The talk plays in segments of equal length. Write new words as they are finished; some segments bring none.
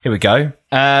Here we go.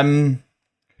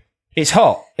 It's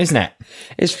hot, isn't it?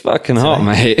 It's fucking hot,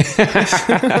 mate.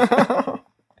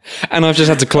 And I've just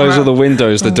had to close all the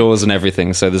windows, the doors and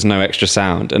everything, so there's no extra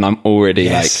sound. And I'm already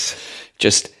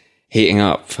just heating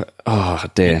up. Oh,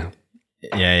 dear.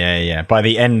 Yeah. By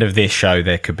the end of this show,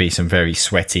 there could be some very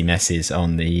sweaty messes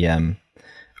on the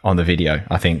video,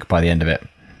 I think, by the end of it.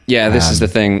 Yeah, this is the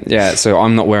thing. Yeah, so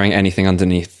I'm not wearing anything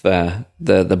underneath the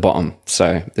bottom,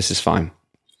 so this is fine.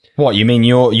 What, you mean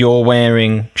you're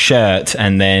wearing shirt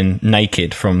and then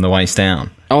naked from the waist down?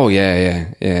 Oh,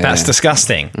 yeah. That's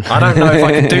disgusting. I don't know if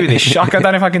I can do this. I don't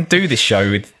know if I can do this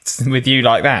show with you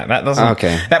like that. That doesn't.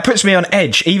 Okay. That puts me on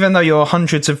edge, even though you're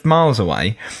hundreds of miles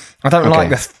away. I don't like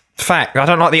the fact. I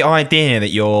don't like the idea that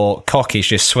your cock is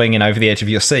just swinging over the edge of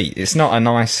your seat. It's not a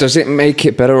nice. Does it make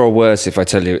it better or worse if I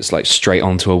tell you it's like straight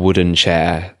onto a wooden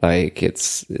chair? Like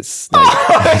it's like.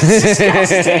 It's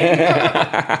disgusting.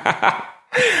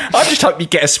 I just hope you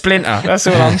get a splinter. That's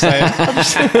all I'm saying.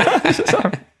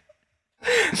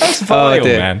 That's vile,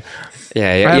 man.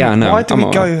 Yeah. No. Why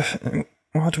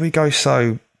do we go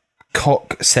so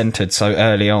cock-centered so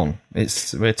early on?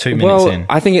 We're 2 minutes in.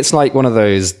 I think it's like one of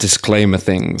those disclaimer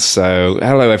things. So,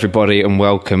 hello everybody and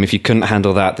welcome. If you couldn't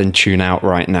handle that, then tune out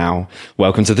right now.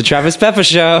 Welcome to the Travis Pepper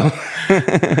Show.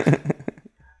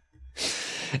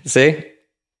 See?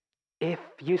 If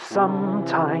you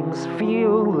sometimes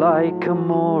feel like a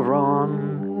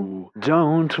moron,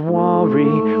 don't worry,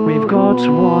 we've got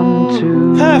one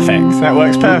too. Perfect, that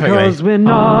works perfectly. Because we're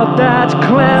not that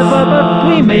clever,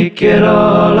 but we make it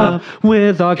all up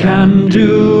with our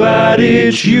can-do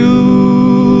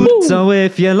attitude. So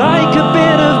if you like a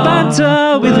bit of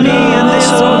banter with me and this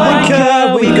old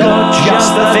wanker, we got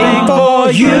just the thing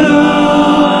for you.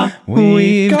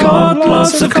 We've got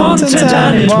lots of content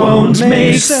and it won't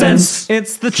make sense.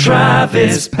 It's the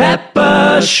Travis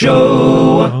Pepper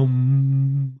Show.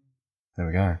 There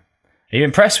we go. Are you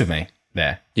impressed with me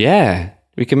there? Yeah.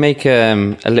 We can make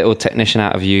a little technician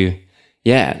out of you.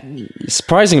 Yeah.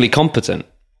 Surprisingly competent.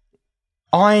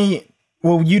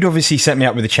 Well, you'd obviously set me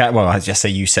up with the chat. Well, I'd just say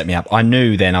you set me up. I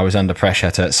knew then I was under pressure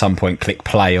to at some point click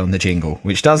play on the jingle,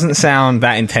 which doesn't sound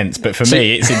that intense, but for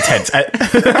me, it's intense.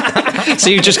 So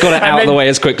you just got it out of the way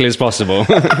as quickly as possible.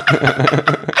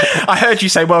 I heard you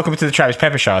say, welcome to the Travis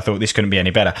Pepper Show. I thought this couldn't be any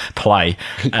better. Play.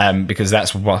 Because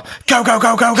that's what... Go!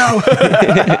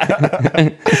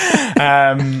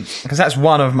 Because that's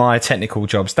one of my technical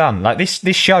jobs done. Like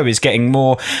this show is getting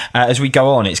more... as we go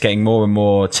on, it's getting more and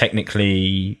more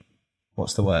technically...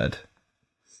 What's the word?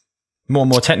 More and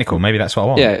more technical. Maybe that's what I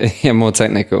want. Yeah, more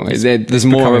technical. There's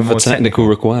more of a technical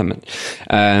requirement.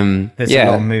 There's a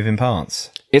lot of moving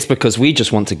parts. It's because we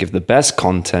just want to give the best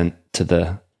content to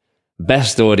the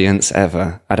best audience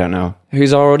ever. I don't know.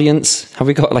 Who's our audience? Have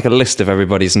we got like a list of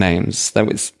everybody's names?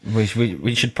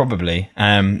 We should probably.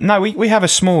 No, we have a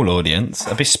small audience,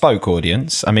 a bespoke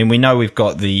audience. I mean, we know we've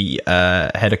got the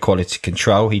head of quality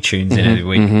control. He tunes in every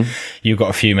week. Mm-hmm. You've got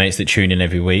a few mates that tune in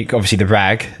every week. Obviously, the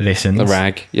Rag listens. The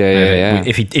Rag, yeah.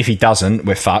 If he doesn't,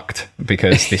 we're fucked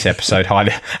because this episode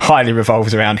highly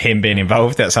revolves around him being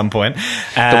involved at some point.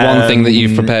 The one thing that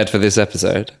you've prepared for this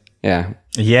episode. Yeah.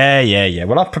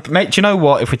 Well, mate, do you know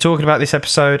what? If we're talking about this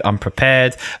episode, I'm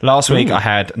prepared. Last week I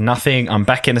had nothing. I'm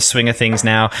back in the swing of things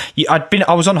now. I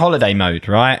was on holiday mode,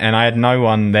 right? And I had no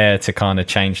one there to kind of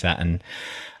change that. And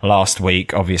last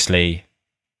week, obviously,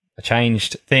 I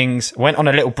changed things. Went on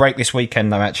a little break this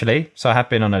weekend, though, actually. So I have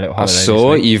been on a little holiday. I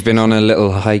saw you've been on a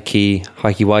little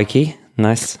hikey-wikey.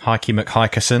 Nice. Hikey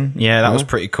McHikerson. Yeah, that was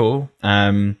pretty cool.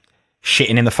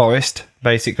 Shitting in the forest,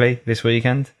 basically, this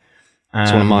weekend.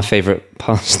 It's one of my favourite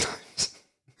pastimes.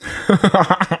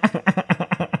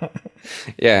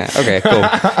 Yeah, okay, cool.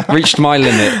 Reached my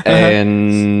limit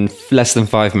in less than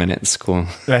 5 minutes. Cool.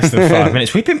 Less than 5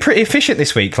 minutes. We've been pretty efficient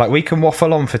this week. Like, we can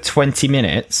waffle on for 20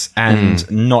 minutes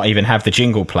and not even have the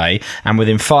jingle play. And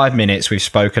within 5 minutes, we've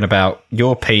spoken about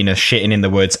your penis shitting in the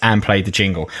woods and played the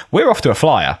jingle. We're off to a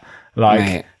flyer. Like,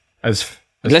 Mate. as far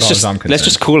as I'm concerned. Let's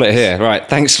just call it here. Right,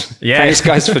 thanks. Yeah. Thanks,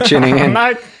 guys, for tuning in.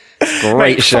 No.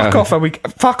 Great Mate, show. Fuck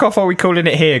off, are we calling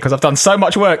it here? Because I've done so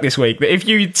much work this week that if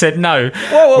you said no,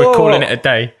 we're calling it a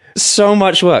day. So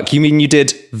much work. You mean you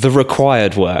did the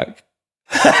required work?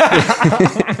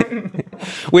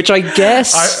 Which I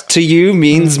guess to you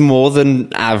means more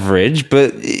than average,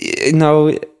 but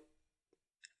no.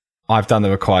 I've done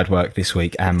the required work this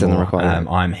week and Done the more. required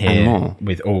work. I'm And here more.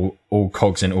 with all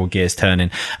cogs and all gears turning.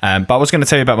 But I was going to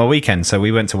tell you about my weekend. So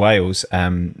we went to Wales,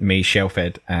 me,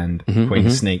 Shelfed, and Queen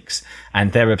of Sneaks,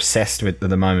 and they're obsessed with at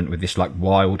the moment with this like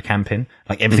wild camping.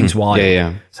 Like everything's wild.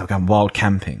 Yeah. So we're going wild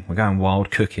camping. We're going wild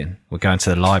cooking. We're going to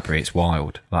the library. It's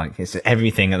wild. Like it's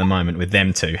everything at the moment with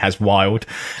them two has wild.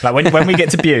 Like when we get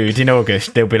to Bude in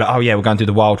August, they'll be like, oh yeah, we're going to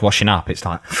do the wild washing up. It's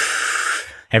like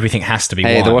everything has to be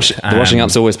Hey, wild. the washing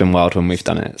up's always been wild when we've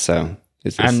done it. So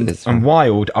And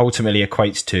wild ultimately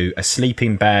equates to a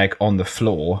sleeping bag on the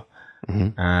floor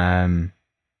and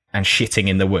shitting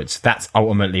in the woods. That's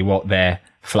ultimately what they're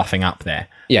fluffing up there.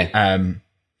 yeah.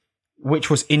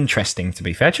 Which was interesting, to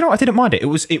be fair. Do you know what? I didn't mind it.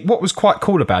 What was quite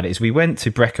cool about it is we went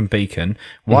to Brecon Beacon.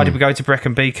 Why did we go to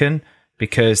Brecon Beacon?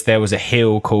 Because there was a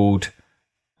hill called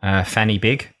Fanny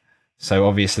Big. So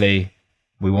obviously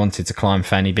we wanted to climb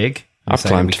Fanny Big. I've So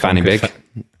climbed we Fanny conquered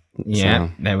Big. Yeah,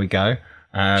 So- there we go.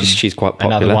 She's quite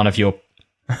popular. Another one of your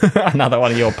another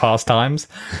one of your pastimes.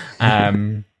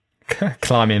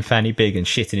 Climbing Fanny Big and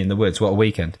shitting in the woods. What a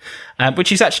weekend.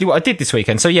 Which is actually what I did this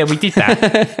weekend. So yeah, we did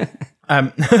that.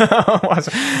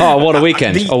 Oh, what a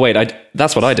weekend! Wait,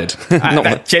 that's what I did. Not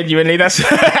what- Genuinely, that's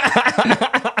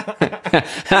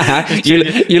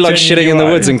you like shitting in the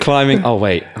Genuinely woods and climbing. Oh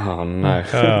wait, oh no,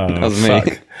 that was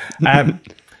me.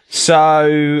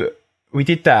 So we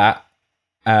did that.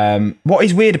 What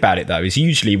is weird about it though is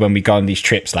usually when we go on these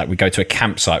trips, like we go to a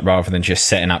campsite rather than just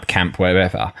setting up camp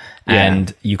wherever,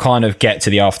 and you kind of get to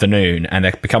the afternoon and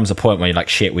there becomes a point where you're like,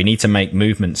 shit, we need to make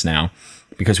movements now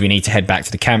because we need to head back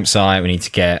to the campsite. We need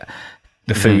to get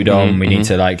the food on. We need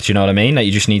to do you know what I mean? Like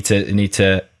you just need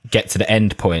to get to the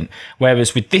end point.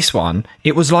 Whereas with this one,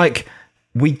 it was like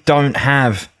we don't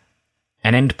have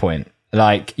an end point.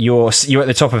 Like you're at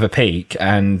the top of a peak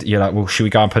and you're like, well, should we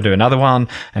go up and do another one?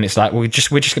 And it's like, we're just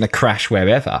going to crash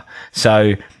wherever.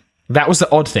 So that was the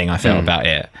odd thing I felt about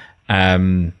it.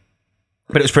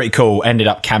 But it was pretty cool. Ended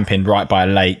up camping right by a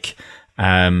lake.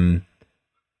 Had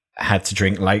to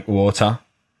drink lake water.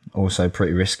 Also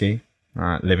pretty risky.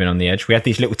 Living on the edge. We had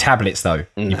these little tablets though.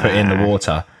 You put in the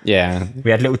water. Yeah,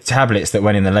 We had little tablets that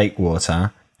went in the lake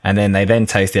water. And then they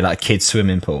tasted like a kid's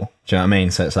swimming pool. Do you know what I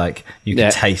mean? So it's like you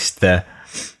could taste the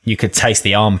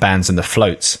armbands and the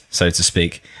floats, so to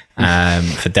speak,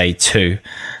 for day 2,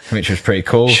 which was pretty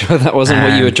cool. sure that wasn't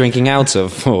what you were drinking out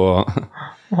of, or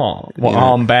What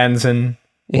armbands and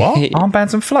what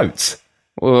armbands and floats?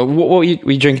 what were you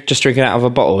just drinking out of a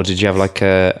bottle? Or did you have like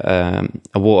a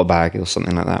water bag or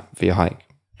something like that for your hike?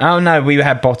 Oh no, we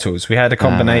had bottles. We had a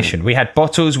combination. We had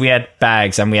bottles, we had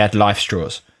bags, and we had life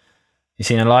straws. You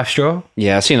seen a life straw?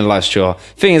 Yeah, I've seen a life straw.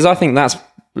 Thing is, I think that's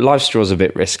life straw's a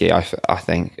bit risky. I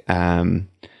think,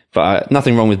 but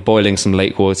nothing wrong with boiling some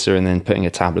lake water and then putting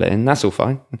a tablet in. That's all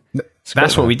fine.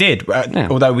 That's what we did.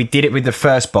 Although we did it with the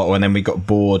first bottle, and then we got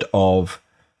bored of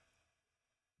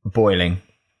boiling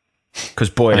because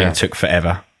boiling took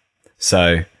forever.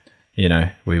 So,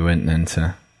 we went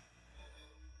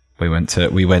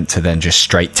to then just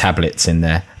straight tablets in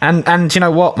there. And you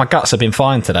know what? My guts have been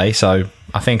fine today, so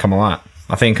I think I'm all right.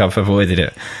 I think I've avoided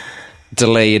it.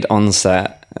 Delayed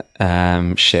onset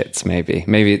shits,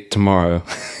 maybe tomorrow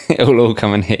it'll all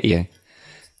come and hit you.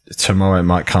 Tomorrow it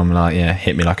might come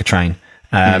hit me like a train.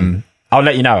 I'll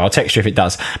let you know. I'll text you if it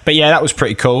does. But yeah, that was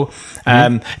pretty cool.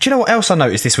 Do you know what else I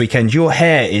noticed this weekend? Your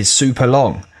hair is super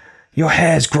long. Your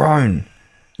hair's grown.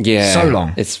 Yeah, So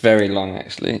long. It's very long,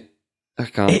 actually. I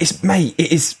can't. It is, mate.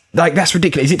 It is like, that's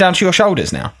ridiculous. Is it down to your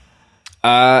shoulders now?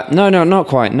 No, not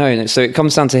quite. No. So it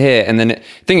comes down to here, and then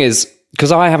thing is,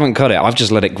 because I haven't cut it, I've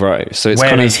just let it grow. So it's Where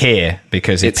kind is of here?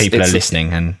 Because if people are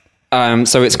listening, and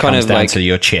so it's kind comes of down like to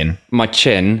your chin. my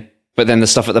chin, but then the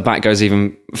stuff at the back goes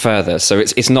even further. So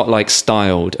it's not like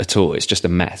styled at all. It's just a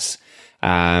mess.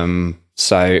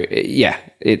 So yeah,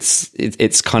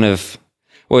 it's kind of.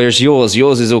 Whereas yours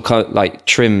is all kind of like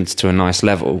trimmed to a nice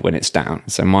level when it's down.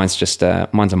 So mine's just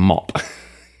mine's a mop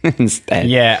instead.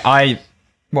 Yeah, I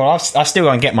still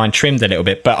gonna get mine trimmed a little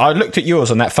bit, but I looked at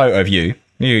yours on that photo of you.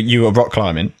 You were rock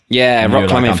climbing. Yeah, And you rock were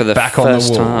climbing like, for I'm the back on the first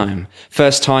wall. time.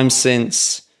 First time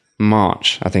since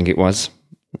March, I think it was.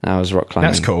 I was rock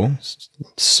climbing. That's cool.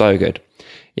 So good.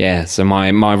 Yeah. So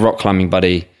my rock climbing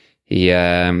buddy, he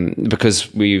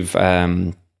because we're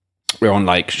on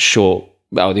like short,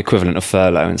 the equivalent of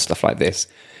furlough and stuff like this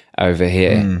over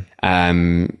here.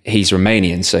 He's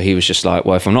Romanian, so he was just like,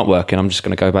 well, if I'm not working, I'm just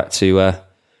going to go back to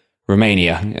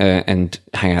Romania and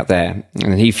hang out there.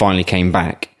 And then he finally came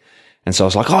back. And so I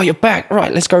was like, oh, you're back.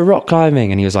 Right, let's go rock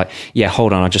climbing. And he was like, yeah,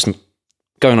 hold on. I'm just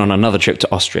going on another trip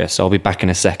to Austria, so I'll be back in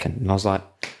a second. And I was like,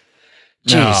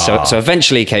 Geez. So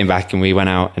eventually he came back and we went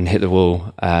out and hit the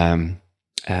wall on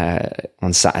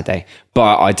Saturday.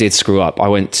 But I did screw up. I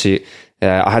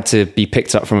had to be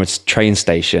picked up from a train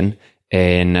station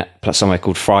in somewhere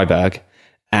called Freiburg.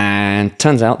 And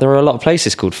turns out there are a lot of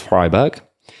places called Freiburg.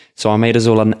 So I made us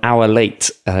all an hour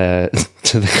late to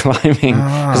the climbing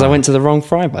because I went to the wrong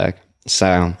Freiburg.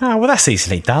 So well, that's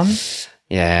easily done.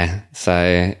 Yeah. So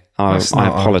I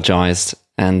apologised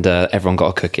and everyone got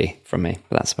a cookie from me.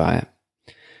 But that's about it.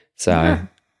 So,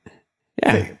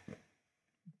 yeah.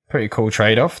 Pretty cool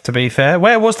trade-off, to be fair.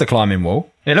 Where was the climbing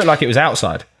wall? It looked like it was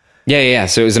outside. Yeah.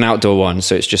 So it was an outdoor one.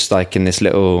 So it's just like in this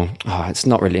little... it's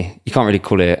not really... You can't really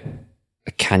call it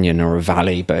a canyon or a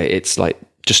valley, but it's like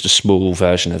just a small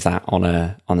version of that on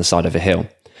the side of a hill.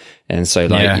 And so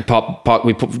like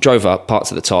we drove up,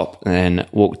 parked at the top, and then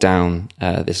walked down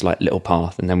this like little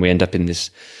path, and then we end up in this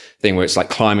thing where it's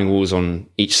like climbing walls on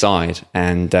each side,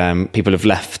 and people have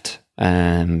left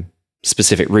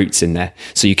specific routes in there,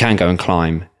 so you can go and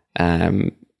climb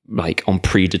like on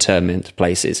predetermined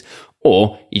places,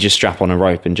 or you just strap on a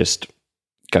rope and just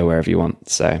go wherever you want.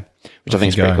 So, which I think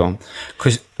is pretty cool.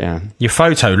 Because your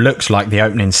photo looks like the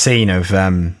opening scene of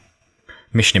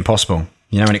Mission Impossible.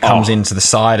 You know, when it comes into the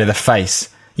side of the face.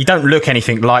 You don't look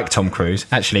anything like Tom Cruise.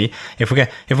 Actually, if we're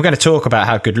going to talk about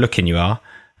how good looking you are,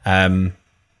 I've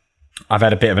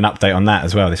had a bit of an update on that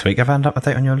as well this week. Have I had an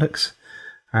update on your looks?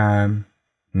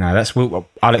 No,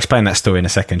 I'll explain that story in a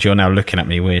second. You're now looking at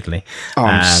me weirdly.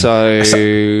 I'm so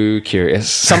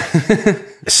curious.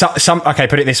 Okay,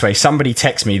 put it this way. Somebody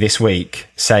texted me this week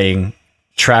saying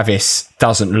Travis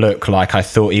doesn't look like I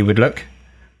thought he would look.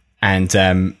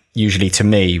 And usually to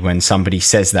me, when somebody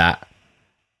says that,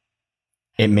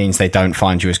 it means they don't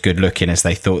find you as good looking as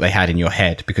they thought they had in your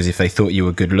head. Because if they thought you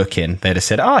were good looking, they'd have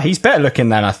said, he's better looking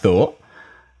than I thought.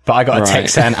 But I got a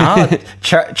text saying,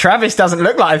 Travis doesn't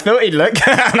look like I thought he'd look.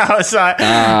 And I was like,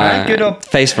 good up.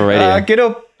 Face for radio. Good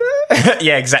up.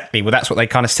 Yeah, exactly. Well, that's what they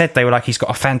kind of said. They were like, he's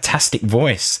got a fantastic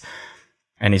voice.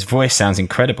 And his voice sounds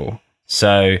incredible.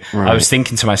 So I was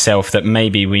thinking to myself that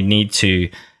maybe we need to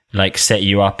like set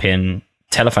you up in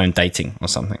telephone dating or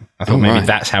something. I thought maybe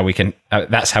that's how we can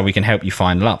help you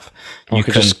find love. You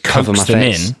can just cover coax them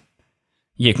in.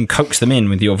 You can coax them in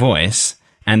with your voice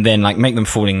and then like make them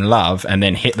fall in love and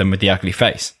then hit them with the ugly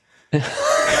face.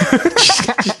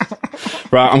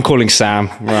 Right, I'm calling Sam.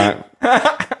 Right.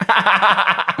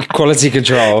 Quality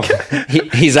control.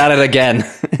 He's at it again.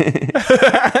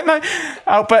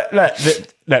 But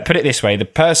look, put it this way. The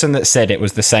person that said it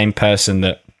was the same person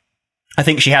that I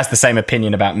think she has the same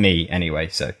opinion about me anyway,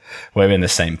 so we're in the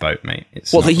same boat, mate.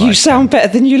 It's that you sound better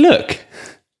than you look?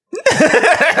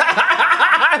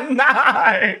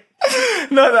 No.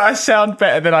 Not that I sound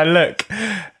better than I look.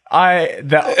 I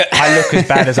look as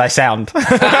bad as I sound.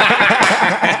 Right,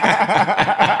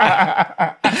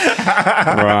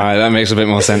 that makes a bit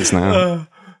more sense now.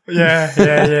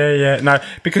 Yeah. No,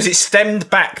 because it stemmed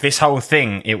back, this whole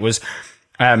thing. It was...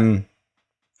 I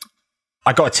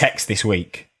got a text this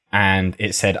week. And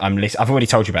it said, I've already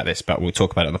told you about this, but we'll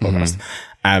talk about it on the podcast.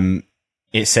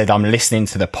 It said, I'm listening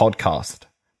to the podcast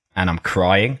and I'm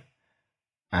crying.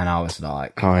 And I was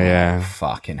like, oh yeah,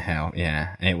 fucking hell.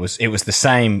 Yeah. And it was the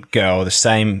same girl, the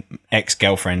same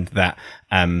ex-girlfriend that,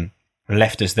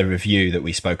 left us the review that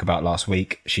we spoke about last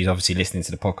week. She's obviously listening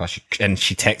to the podcast and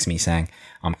she texted me saying,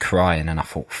 I'm crying. And I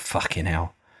thought, fucking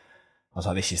hell. I was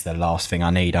like, this is the last thing I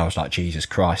need. I was like, Jesus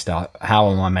Christ, how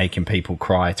am I making people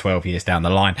cry 12 years down the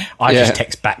line? I just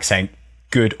text back saying,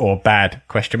 good or bad, ?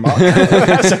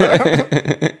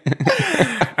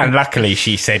 And luckily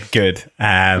she said good. So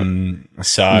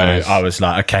nice. I was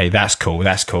like, okay, that's cool.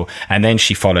 And then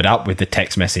she followed up with the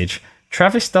text message,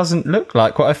 Travis doesn't look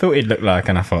like what I thought he'd look like.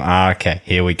 And I thought, okay,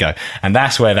 here we go. And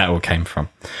that's where that all came from.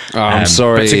 Oh, I'm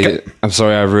sorry. I'm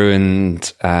sorry I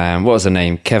ruined, what was the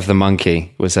name? Kev the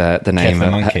Monkey was the name. Kev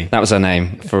the Monkey. That was her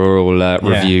name for all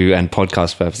review and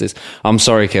podcast purposes. I'm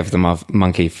sorry, Kev the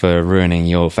Monkey, for ruining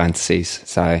your fantasies.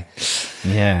 So,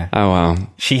 yeah. Oh, well.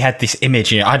 She had this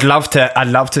image. I'd love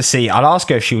to see. I'll ask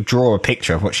her if she'll draw a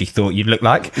picture of what she thought you'd look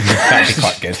like. That'd be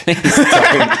quite good.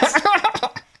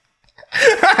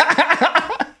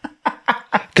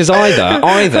 Because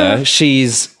either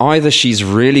she's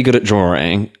really good at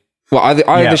drawing. Well,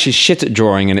 either she's shit at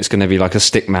drawing and it's going to be like a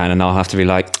stick man, and I'll have to be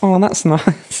like, oh, that's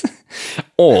nice.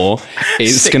 Or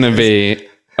it's going to be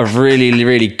a really,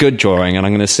 really good drawing, and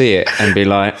I'm going to see it and be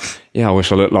like, yeah, I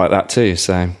wish I looked like that too.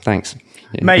 So thanks,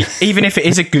 yeah. Mate. Even if it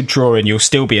is a good drawing, you'll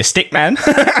still be a stick man.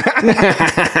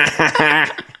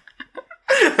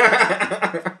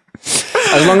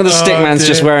 As long as the stickman's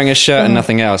just wearing a shirt and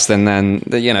nothing else, then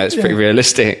it's pretty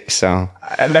realistic. So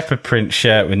a leopard print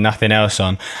shirt with nothing else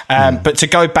on. But to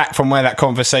go back from where that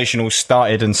conversation all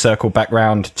started and circle back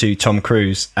round to Tom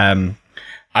Cruise,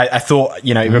 I thought,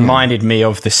 it reminded me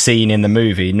of the scene in the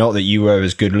movie. Not that you were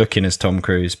as good looking as Tom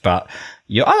Cruise, but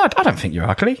I don't think you're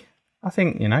ugly. I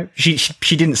think,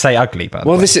 she didn't say ugly, but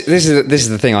this is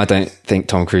the thing. I don't think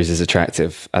Tom Cruise is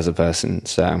attractive as a person.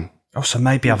 So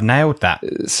maybe I've nailed that.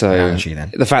 So analogy,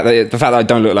 then. the fact that I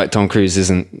don't look like Tom Cruise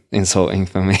isn't insulting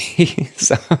for me.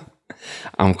 So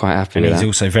I'm quite happy with that. He's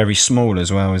also very small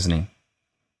as well, isn't he?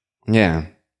 Yeah.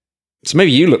 So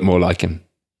maybe you look more like him.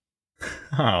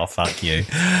 Oh, fuck you.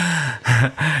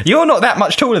 You're not that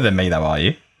much taller than me, though, are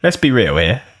you? Let's be real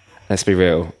here. Let's be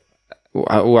real.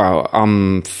 Wow,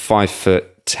 I'm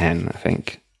 5'10", I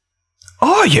think.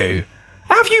 Are you?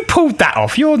 How have you pulled that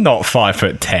off? You're not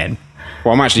 5'10".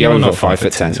 Well, I'm actually over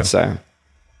 5'10", so.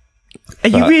 Are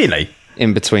you really?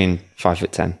 In between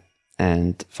 5'10"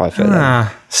 and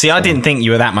 5'11". See, I didn't think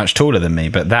you were that much taller than me,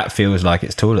 but that feels like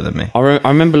it's taller than me. I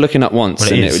remember looking up once,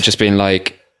 and it would just been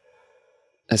like,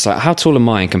 it's like, how tall am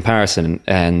I in comparison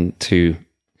and to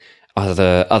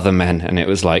other men? And it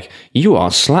was like, you are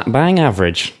slap bang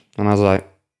average. And I was like,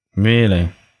 really?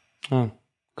 Oh,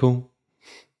 cool.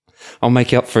 I'll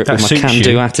make it up for it with my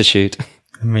can-do attitude.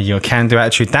 I mean, your can-do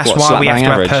attitude. That's why we have to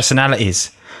have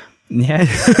personalities. Yeah.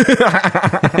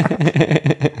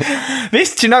 Do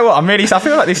you know what? I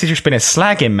feel like this has just been a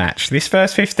slagging match. This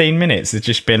first 15 minutes has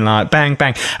just been like bang,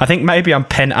 bang. I think maybe I'm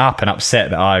pent up and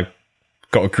upset that I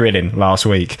got a grilling last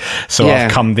week. So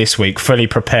I've come this week fully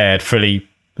prepared, fully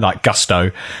like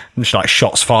gusto. Just like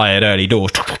shots fired, early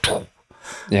doors.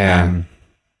 Yeah.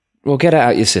 Well, get it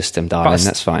out your system, darling.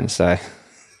 That's fine. So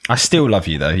I still love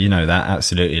you, though. You know that.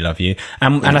 Absolutely love you.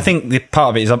 And I think the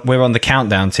part of it is we're on the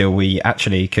countdown till we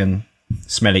actually can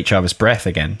smell each other's breath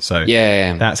again. So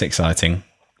that's exciting.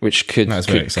 Which could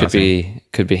be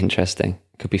interesting.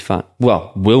 Could be fun.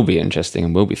 Well, will be interesting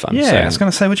and will be fun. Yeah, so. I was going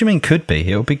to say, what do you mean could be?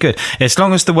 It'll be good. As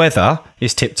long as the weather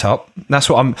is tip top. That's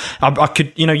what I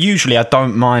could, usually I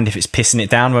don't mind if it's pissing it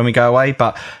down when we go away,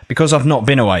 but because I've not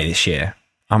been away this year,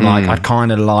 I'm like, I'd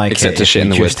kind of like except it to if shit in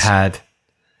the woods.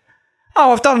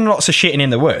 I've done lots of shitting in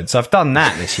the woods. I've done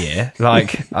that this year.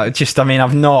 Like,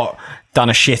 I've not done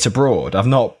a shit abroad. I've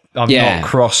not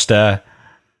crossed a,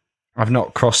 I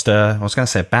was going to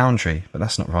say a boundary, but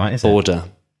that's not right, is it? Border.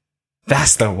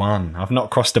 That's the one. I've not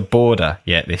crossed a border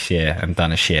yet this year and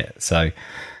done a shit. So,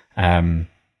 yeah.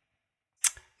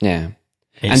 And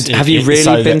have you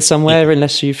really been somewhere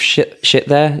unless you've shit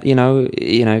there?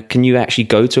 Can you actually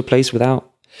go to a place without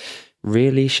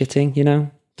really shitting?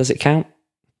 Does it count?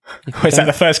 Was that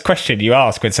the first question you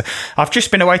ask? When I've just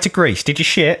been away to Greece. Did you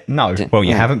shit? No. Well,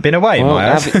 you haven't been away,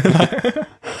 Myers.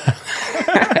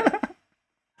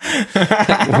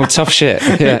 Well, tough shit.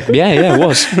 Yeah, it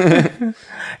was.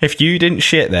 If you didn't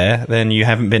shit there, then you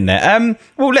haven't been there.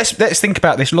 Well, let's think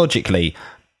about this logically.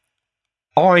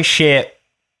 I shit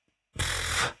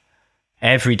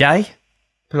every day.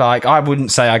 Like, I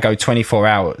wouldn't say I go 24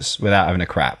 hours without having a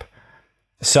crap.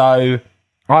 So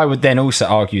I would then also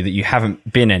argue that you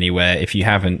haven't been anywhere if you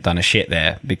haven't done a shit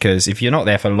there, because if you're not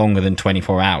there for longer than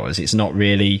 24 hours, it's not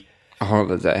really a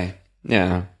holiday.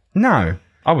 Yeah. No,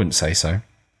 I wouldn't say so.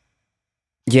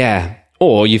 Yeah.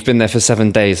 Or you've been there for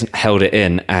 7 days, held it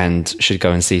in, and should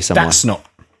go and see someone. That's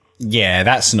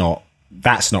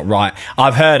not right.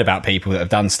 I've heard about people that have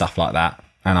done stuff like that,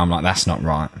 and I'm like, that's not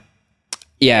right.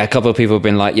 Yeah, a couple of people have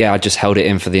been like, I just held it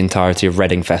in for the entirety of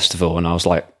Reading Festival, and I was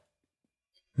like,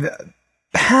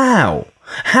 how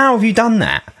have you done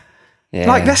that? Yeah.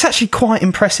 Like, that's actually quite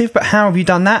impressive, but how have you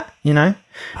done that?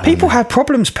 People have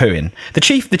problems pooing. The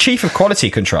chief of quality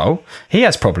control, he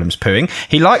has problems pooing.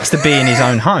 He likes to be in his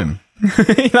own home.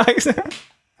 He likes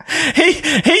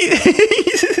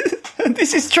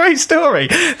this is true story.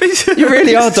 You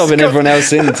really are dobbing everyone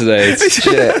else in today. This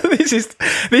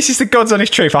is the God's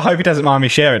honest truth. I hope he doesn't mind me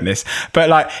sharing this. But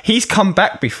like, he's come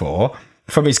back before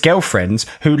from his girlfriend's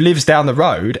who lives down the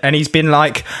road, and he's been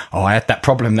like, I had that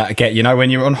problem that I get, when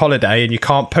you're on holiday and you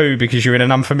can't poo because you're in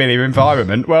an unfamiliar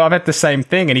environment. Well, I've had the same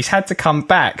thing, and he's had to come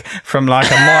back from like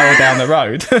a mile down the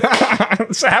road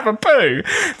to have a poo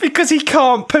because he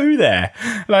can't poo there.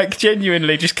 Like,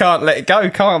 genuinely just can't let it go,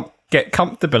 can't get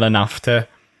comfortable enough to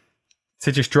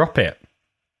just drop it.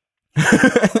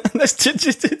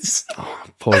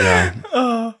 Poor guy.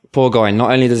 Poor guy.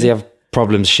 Not only does he have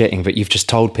problems shitting, but you've just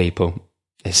told people.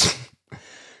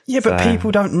 But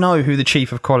people don't know who the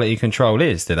chief of quality control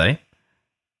is, do they?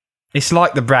 It's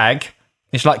like the brag.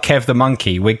 It's like Kev the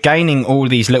monkey. We're gaining all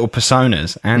these little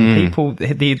personas, and people,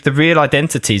 the real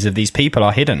identities of these people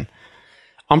are hidden.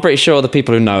 I'm pretty sure the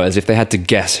people who know us, if they had to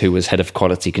guess who was head of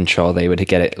quality control, they would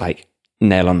get it like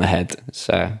nail on the head.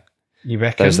 So You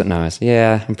reckon? those that know us,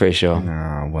 yeah, I'm pretty sure.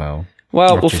 Oh, well.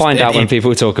 Well, we'll Just- find out when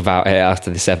people talk about it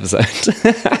after this episode.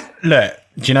 Look,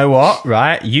 do you know what?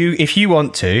 Right? If you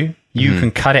want to, you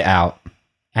can cut it out,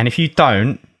 and if you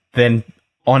don't, then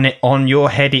on your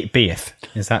head it beeth.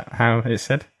 Is that how it's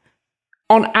said?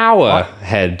 On our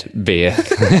head, beer.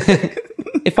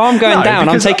 If I'm going No, down,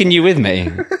 I'm because taking you with me.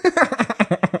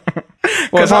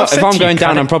 Well, I've said if I'm to you, going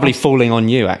down, cut I'm it- probably falling on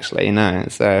you, actually. No,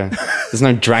 so there's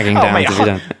no dragging down mate, if you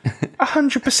don't.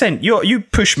 100%. You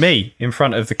push me in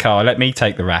front of the car. Let me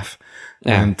take the RAF,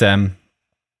 Yeah. and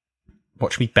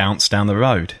watch me bounce down the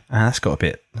road. That's got a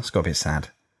bit sad.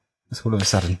 That's all of a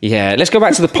sudden. Yeah, let's go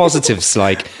back to the positives,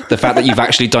 like the fact that you've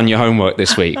actually done your homework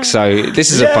this week. So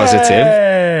this is a positive.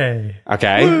 Yay!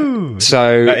 Okay. Woo!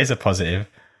 So That is a positive.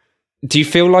 do you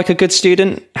feel like a good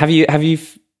student?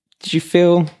 Did you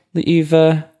feel that you've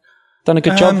done a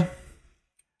good job?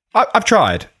 I've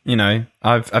tried.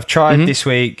 I've tried this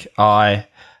week. I've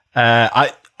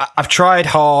tried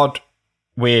hard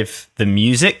with the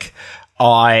music.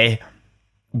 I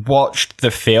watched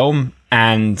the film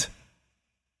and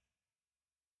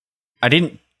I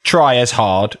didn't try as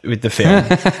hard with the film.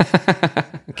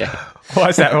 Okay. Why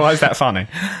is that funny?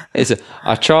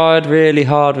 I tried really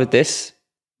hard with this.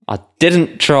 I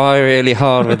didn't try really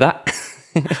hard with that.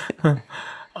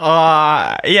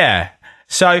 Yeah.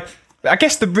 So I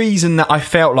guess the reason that I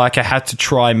felt like I had to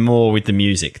try more with the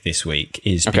music this week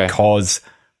is Okay. because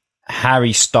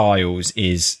Harry Styles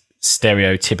is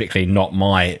stereotypically not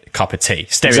my cup of tea.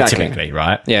 Stereotypically, Exactly.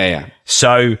 right? Yeah.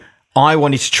 So I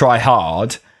wanted to try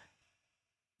hard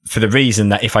for the reason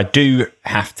that if I do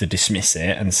have to dismiss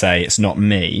it and say it's not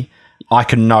me, I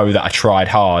can know that I tried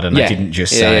hard and I didn't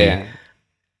just say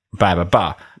ba ba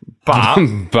ba. But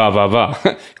Ba ba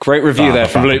ba. Great review there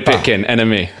from Luke Pitkin,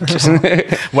 enemy.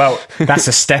 well, that's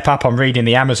a step up on reading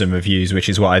the Amazon reviews, which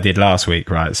is what I did last week,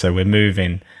 right? So we're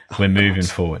moving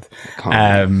forward.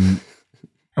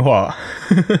 What?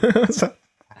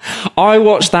 I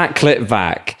watched that clip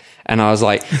back and I was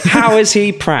like, how is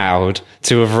he proud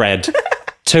to have read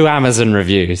 2 Amazon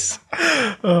reviews?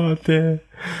 Oh dear.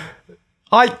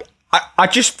 I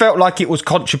just felt like it was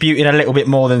contributing a little bit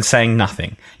more than saying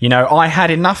nothing. I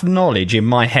had enough knowledge in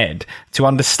my head to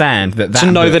understand that To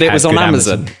know book that it had was on good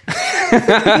Amazon.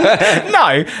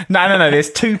 No. There's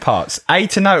 2 parts. A,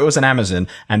 to know it was on Amazon,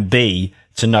 and B,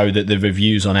 to know that the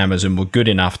reviews on Amazon were good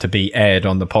enough to be aired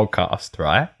on the podcast,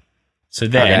 right? So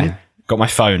then, Okay. got my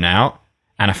phone out,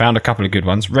 and I found a couple of good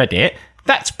ones, read it.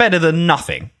 That's better than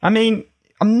nothing. I mean,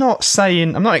 I'm not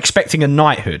expecting a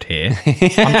knighthood here.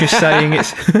 I'm just saying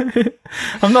it's...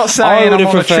 I'm not saying would I'm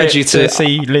have on a preferred trip you to to-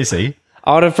 see Lizzie.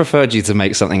 I would have preferred you to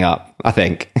make something up, I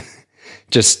think.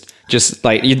 just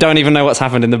like, you don't even know what's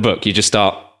happened in the book. You just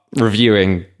start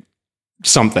reviewing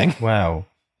something. Well...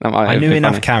 That might I have knew been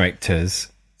enough funny. characters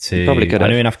to. Probably could I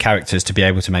have. knew enough characters to be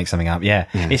able to make something up. Yeah.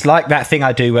 It's like that thing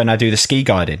I do when I do the ski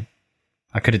guiding.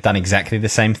 I could have done exactly the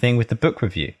same thing with the book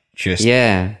review. Just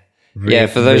Yeah.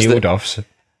 For those reeled that... off.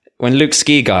 When Luke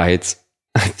ski guides,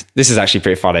 this is actually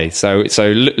pretty funny. So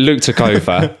Luke took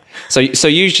over. so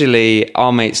usually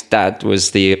our mate's dad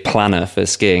was the planner for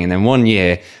skiing, and then one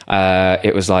year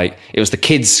it was the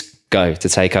kids' go to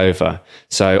take over.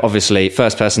 So obviously,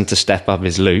 first person to step up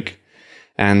is Luke,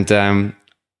 and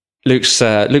Luke's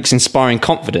inspiring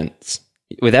confidence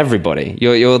with everybody.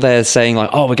 You're there saying like,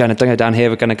 oh, we're going to go down here,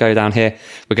 we're going to go down here,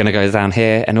 we're going to go down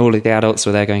here, and all of the adults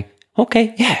were there going,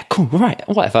 okay, yeah, cool, right,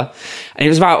 whatever. And it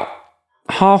was about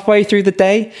halfway through the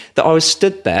day that I was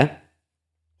stood there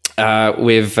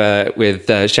with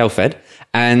Shelfed,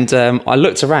 and I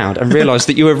looked around and realised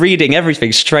that you were reading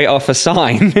everything straight off a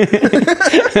sign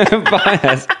by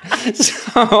us.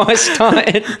 So I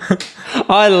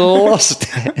lost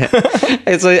it.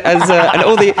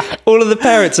 And all of the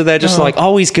parents are there just like,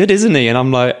 oh, he's good, isn't he? And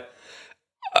I'm like,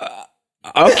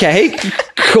 okay,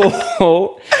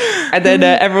 cool. And then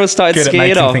everyone started Good at skiing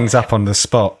making off. things up on the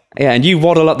spot. Yeah, and you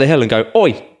waddle up the hill and go,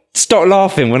 oi, stop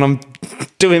laughing when I'm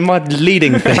doing my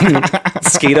leading thing.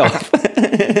 Skied off. There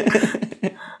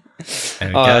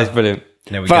we Oh, go. that's brilliant.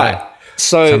 There we But, go.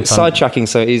 so Sometimes- sidetracking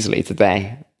so easily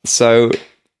today. So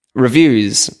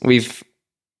reviews, we've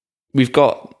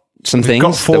got some things.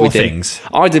 got that 4 we did. things.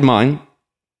 I did mine.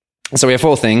 So we have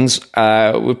 4 things.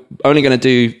 We're only going to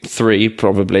do 3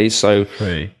 probably. So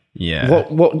Yeah.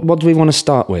 what do we want to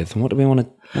start with? What do we want to?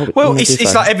 Well,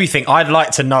 it's like everything. I'd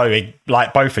like to know,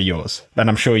 like, both of yours, and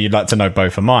I'm sure you'd like to know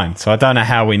both of mine. So I don't know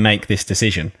how we make this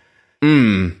decision.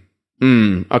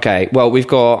 Okay. Well, we've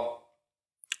got.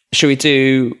 Should we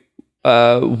do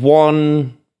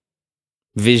one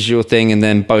visual thing, and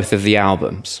then both of the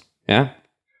albums. Yeah.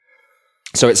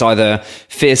 So it's either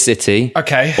Fear City,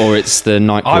 Okay. or it's the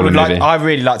Nightcrawler movie. I'd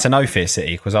really like to know Fear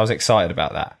City because I was excited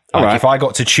about that. Like, Alright. if I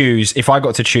got to choose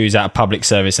out of Public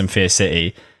Service and Fear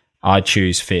City, I'd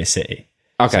choose Fear City.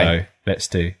 Okay.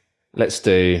 So Let's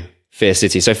do Fear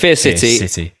City. So Fear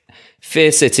City.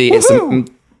 Fear City. It's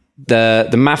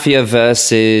the Mafia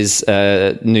versus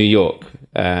New York,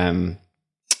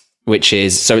 which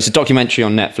is, so it's a documentary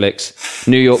on Netflix,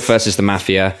 New York versus the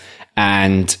Mafia,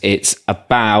 and it's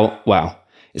about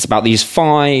these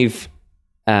 5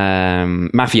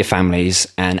 mafia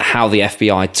families and how the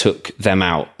FBI took them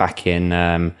out back in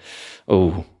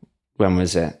when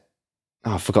was it?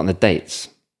 Oh, I've forgotten the dates.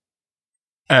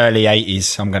 Early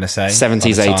 80s, I'm going to say.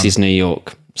 70s, 80s New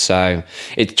York. So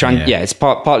it's it's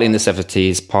partly in the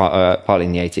 70s, partly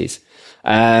in the 80s.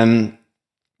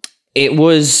 It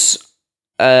was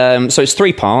so it's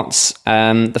 3 parts.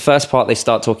 The first part, they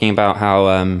start talking about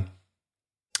how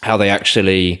they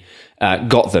actually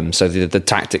got them, so the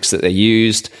tactics that they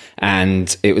used,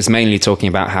 and it was mainly talking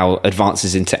about how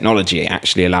advances in technology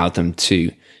actually allowed them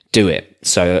to do it.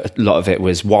 So a lot of it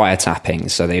was wiretapping,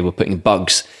 so they were putting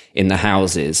bugs in the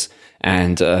houses,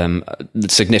 and the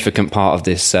significant part of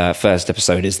this first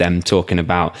episode is them talking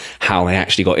about how they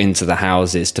actually got into the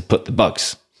houses to put the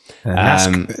bugs.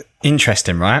 That's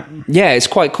interesting, right? Yeah, it's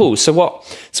quite cool. So what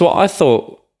I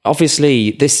thought,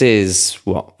 obviously this is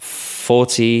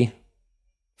 40,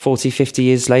 50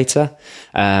 years later,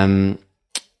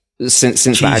 since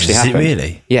that actually happened.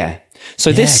 Really? Yeah.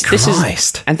 So this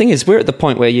is, and thing is, we're at the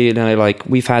point where, like,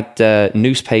 we've had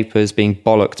newspapers being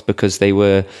bollocked because they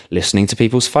were listening to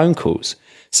people's phone calls.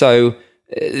 So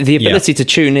the ability to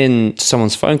tune in to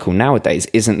someone's phone call nowadays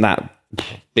isn't that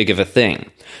big of a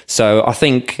thing. So I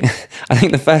think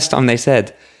the first time they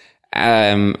said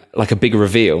like a big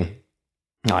reveal,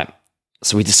 right?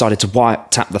 So we decided to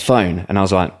tap the phone, and I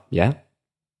was like, yeah.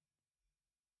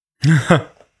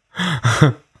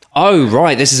 Oh,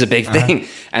 right, this is a big thing.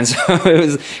 And so it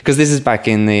was, because this is back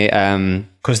in the...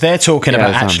 Because they're talking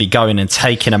about actually going and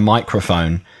taking a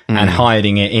microphone and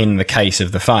hiding it in the case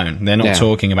of the phone. They're not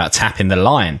talking about tapping the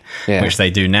line, which they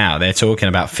do now. They're talking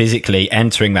about physically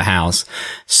entering the house,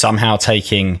 somehow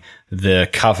taking the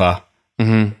cover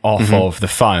off of the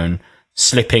phone,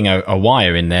 slipping a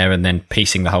wire in there, and then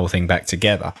piecing the whole thing back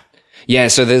together. Yeah,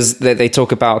 so they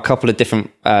talk about a couple of different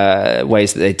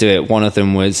ways that they do it. One of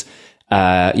them was...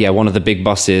 one of the big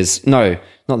bosses. No,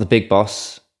 not the big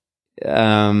boss.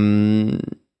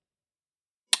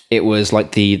 It was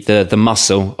like the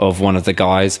muscle of one of the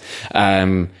guys.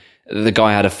 The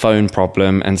guy had a phone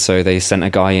problem, and so they sent a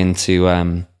guy in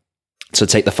to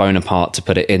take the phone apart to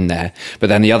put it in there. But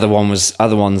then the other ones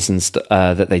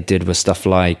that they did was stuff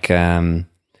like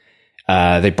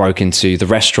they broke into the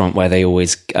restaurant where they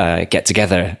always get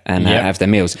together and have their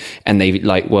meals, and they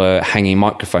were hanging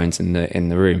microphones in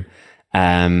the room.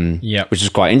 Which is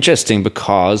quite interesting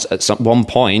because at one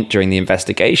point during the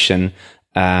investigation,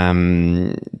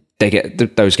 those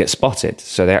get spotted.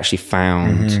 So they actually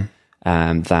found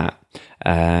that.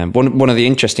 One of the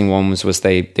interesting ones was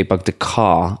they bugged a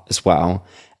car as well.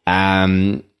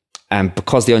 And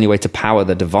because the only way to power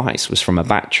the device was from a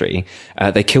battery,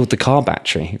 they killed the car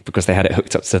battery because they had it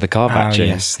hooked up to the car battery. Oh,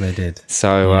 yes, they did.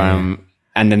 So,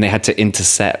 and then they had to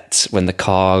intercept when the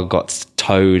car got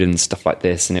towed and stuff like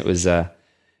this. And it was, so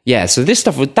this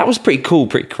stuff that was pretty cool,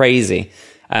 pretty crazy.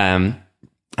 And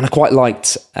I quite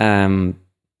liked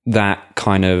that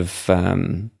kind of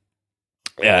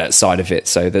side of it.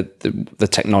 So the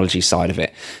technology side of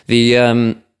it.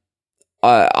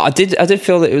 I did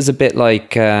feel that it was a bit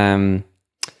like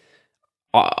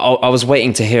I was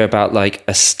waiting to hear about like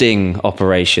a sting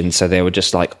operation. So they were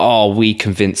just like, oh, we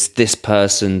convinced this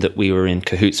person that we were in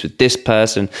cahoots with this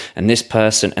person, and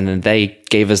then they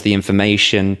gave us the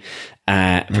information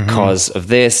because of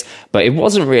this. But it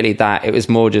wasn't really that. It was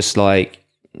more just like,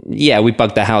 yeah, we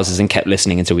bugged their houses and kept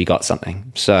listening until we got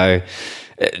something. So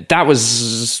that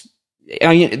was, I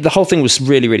mean, the whole thing was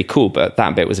really, really cool. But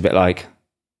that bit was a bit like,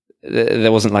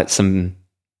 there wasn't like some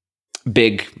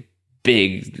big,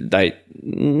 like,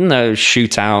 no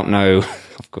shootout, no,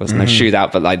 of course, no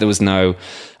shootout, but like there was no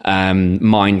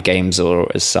mind games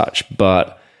or as such.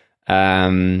 But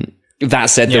that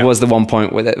said, there was the one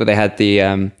point where they had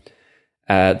the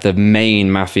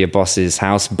main mafia boss's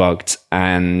house bugged,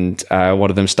 and one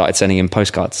of them started sending him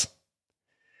postcards.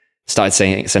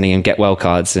 Started sending him get well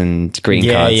cards and green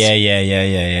cards.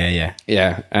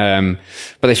 Yeah.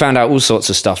 But they found out all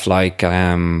sorts of stuff like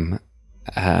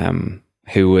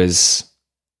who was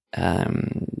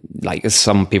like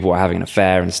some people were having an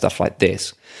affair and stuff like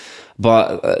this.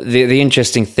 But the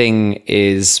interesting thing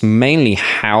is mainly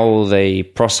how they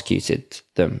prosecuted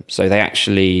them. So they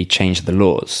actually changed the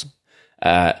law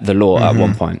at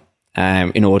one point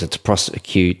in order to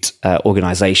prosecute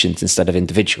organizations instead of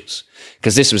individuals.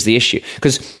 Because this was the issue.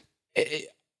 Because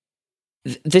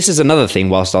this is another thing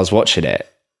whilst I was watching it.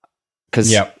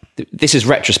 Because this is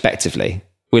retrospectively.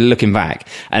 We're looking back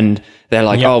and they're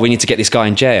like, oh, we need to get this guy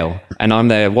in jail. And I'm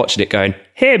there watching it going,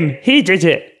 he did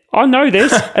it. I know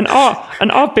this. and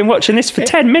I've been watching this for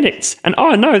 10 minutes and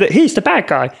I know that he's the bad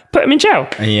guy. Put him in jail.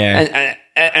 Yeah.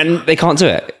 And they can't do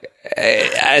it.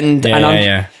 And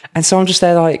so I'm just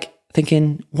there like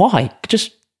thinking, why?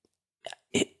 Just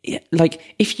like,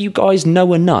 if you guys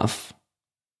know enough,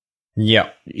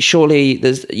 surely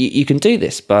you can do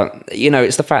this. But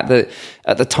it's the fact that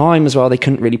at the time as well, they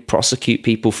couldn't really prosecute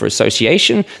people for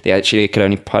association. They actually could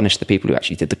only punish the people who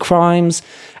actually did the crimes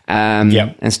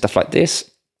and stuff like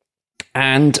this.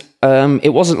 And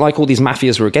it wasn't like all these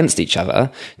mafias were against each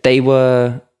other. They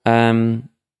were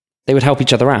they would help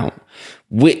each other out,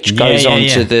 which goes on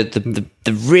to the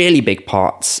really big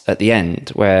parts at the end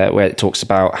where it talks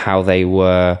about how they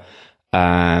were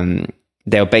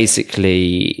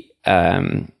basically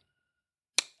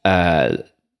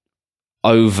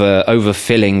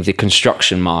overfilling the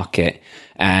construction market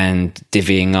and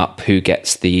divvying up who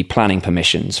gets the planning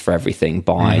permissions for everything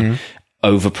by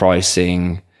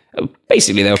overpricing.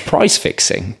 Basically, they were price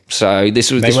fixing. So this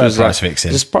was price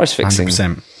fixing. This price fixing.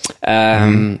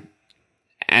 100%.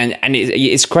 And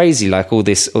it's crazy, like all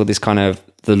this kind of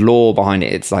the law behind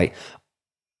it. It's like,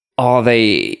 are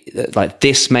they like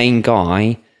this main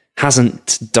guy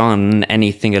hasn't done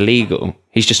anything illegal?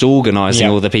 He's just organising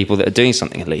all the people that are doing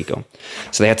something illegal.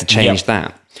 So they had to change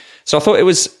that. So I thought it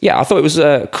was,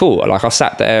 cool. Like I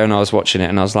sat there and I was watching it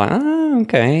and I was like, oh,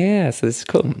 okay, yeah, so this is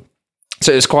cool.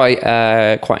 So it was quite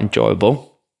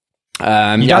enjoyable.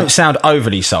 You don't sound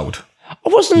overly sold. I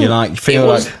wasn't. It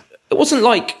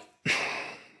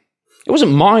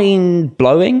wasn't mind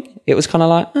blowing. It was kind of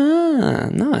like,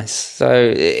 nice.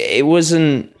 So it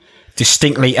wasn't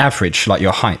distinctly average, like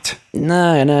your height.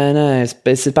 No.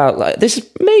 It's about like this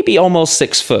is maybe almost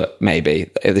 6 foot,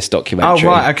 maybe this documentary.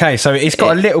 Oh right, okay. So it's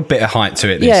got a little bit of height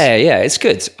to it. Yeah, it's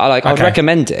good. I'd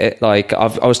recommend it. Like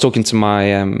I was talking to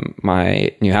my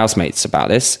my new housemates about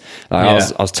this. Like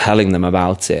I was telling them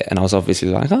about it, and I was obviously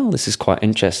like, oh, this is quite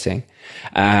interesting.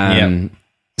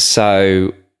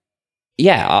 So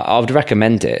yeah, I would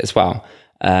recommend it as well.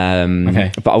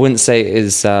 But I wouldn't say it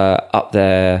is up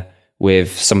there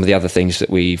with some of the other things that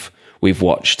we've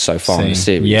watched so far in the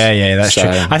series. Yeah, that's true.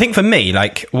 I think for me,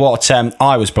 like what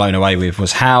I was blown away with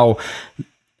was how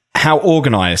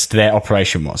organised their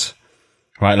operation was,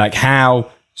 right? Like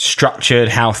how structured,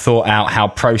 how thought out, how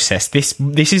processed. This.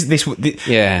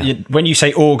 When you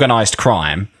say organised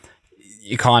crime,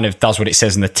 it kind of does what it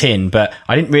says in the tin, but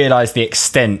I didn't realise the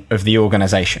extent of the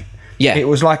organisation. Yeah,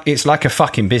 it's like a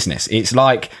fucking business. It's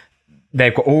like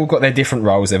they've all got their different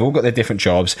roles, they've all got their different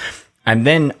jobs, and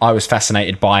then I was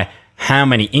fascinated by how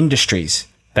many industries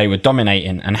they were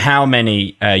dominating and how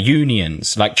many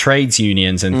unions, like trades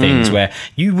unions and things, where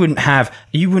you wouldn't have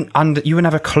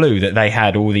a clue that they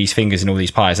had all these fingers in all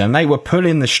these pies, and they were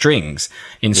pulling the strings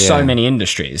in so many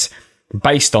industries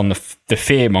based on the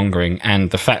fear mongering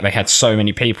and the fact they had so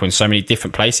many people in so many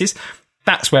different places.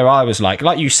 That's where I was like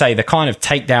you say, the kind of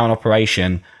takedown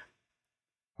operation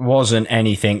wasn't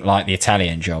anything like the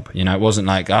Italian job. It wasn't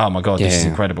like, oh my God, this is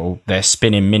incredible. They're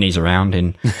spinning minis around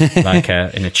in like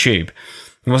in a tube.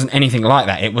 It wasn't anything like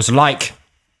that. It was like,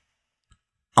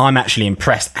 I'm actually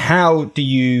impressed. How do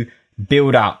you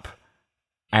build up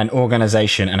an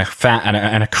organization and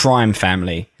a crime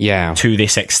family to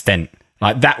this extent?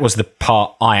 Like that was the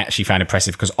part I actually found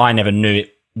impressive because I never knew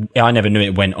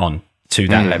it went on to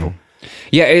that level.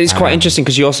 Yeah, it's quite interesting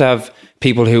because you also have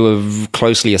people who are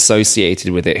closely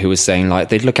associated with it who are saying like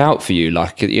they'd look out for you,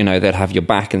 like they'd have your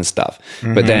back and stuff.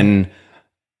 But then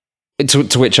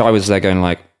to which I was there going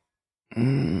like,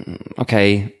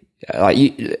 okay, like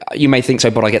you may think so,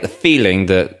 but I get the feeling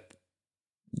that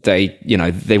they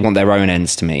want their own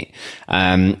ends to meet.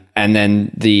 And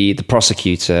then the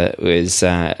prosecutor was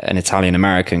an Italian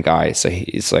American guy, so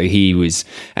he was,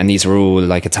 and these were all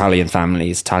like Italian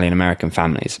American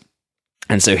families.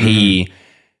 And so he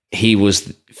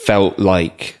felt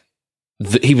like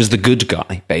he was the good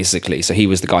guy, basically. So he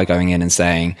was the guy going in and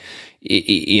saying,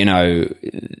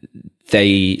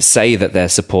 they say that they're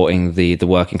supporting the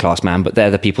working class man, but they're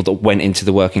the people that went into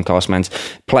the working class man's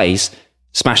place,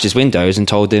 smashed his windows and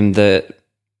told him that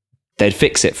they'd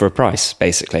fix it for a price,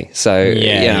 basically. So,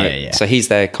 so he's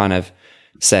there kind of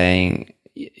saying,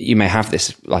 you may have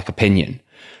this like opinion.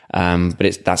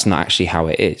 but that's not actually how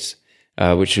it is,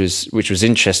 which was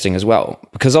interesting as well,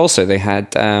 because also they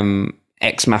had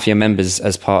ex-mafia members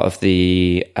as part of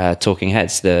the talking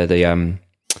heads, the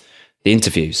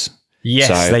interviews. Yes,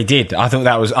 So- they did. I thought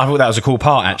that was a cool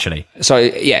part, actually. So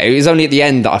yeah, it was only at the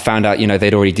end that I found out,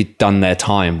 they'd already done their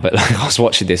time. But like, I was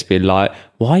watching this, being like,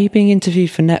 "Why are you being interviewed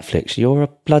for Netflix? You're a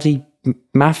bloody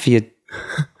mafia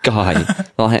guy.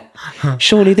 Like,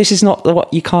 surely this is not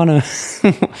what you kind of.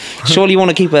 Surely you want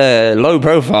to keep a low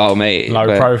profile, mate. Low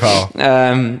profile.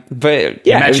 But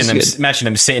yeah, Imagine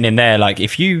them sitting in there like,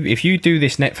 if you do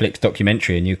this Netflix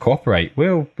documentary and you cooperate,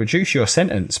 we'll reduce your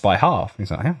sentence by half. He's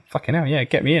like, fucking hell, yeah,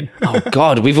 get me in. Oh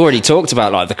God, we've already talked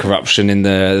about like the corruption in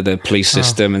the police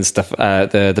system and stuff,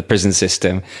 the prison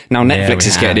system. Now Netflix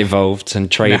is getting involved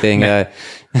and trading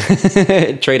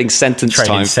trading sentence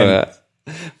time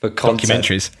for content.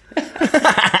 Documentaries.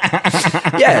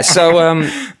 Yeah, so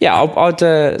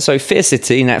I'd so Fear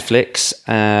City,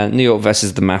 Netflix, New York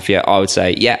versus the Mafia. I would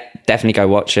say, yeah, definitely go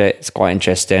watch it. It's quite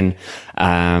interesting.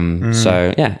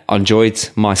 So yeah, I enjoyed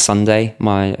my Sunday,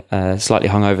 my slightly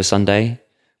hungover Sunday,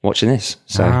 watching this.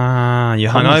 So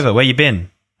you're hungover. Where you been?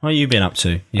 What you been up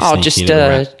to? just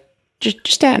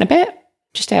out and a bit.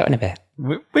 Just out and a bit.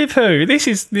 With who? This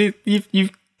is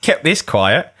you've kept this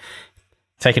quiet.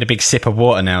 Taking a big sip of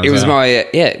water now. It was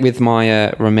with my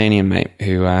Romanian mate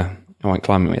who I went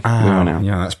climbing with. We went out.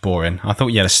 Yeah, that's boring. I thought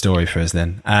you had a story for us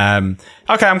then.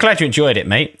 Okay, I'm glad you enjoyed it,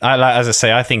 mate. As I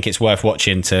say, I think it's worth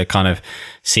watching to kind of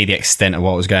see the extent of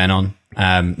what was going on.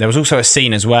 There was also a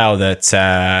scene as well that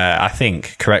I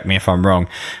think, correct me if I'm wrong,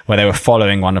 where they were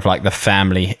following one of like the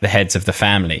heads of the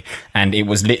family, and it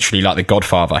was literally like The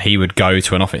Godfather. He would go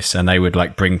to an office and they would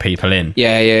like bring people in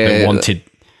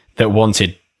that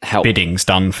wanted help, biddings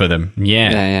done for them. Yeah.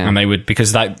 And they would,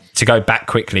 because like, to go back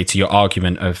quickly to your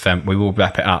argument of we will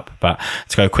wrap it up, but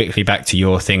to go quickly back to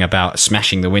your thing about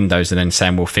smashing the windows and then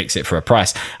saying we'll fix it for a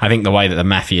price, I think the way that the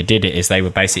mafia did it is they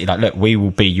were basically like, look, we will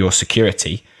be your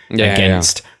security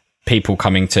against people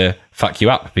coming to fuck you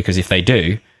up, because if they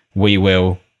do, we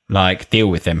will like deal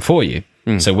with them for you.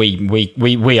 So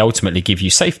we ultimately give you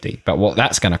safety, but what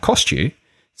that's going to cost you,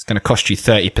 it's going to cost you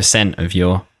 30% of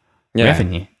your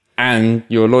revenue and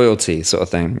your loyalty, sort of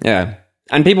thing. Yeah,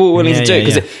 and people were willing to do it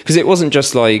because it wasn't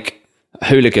just like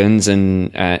hooligans,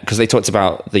 and because they talked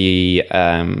about the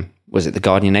was it the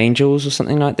Guardian Angels or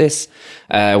something like this,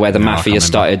 where the mafia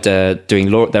started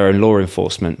doing their own law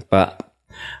enforcement, but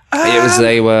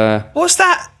they were. Was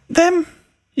that them?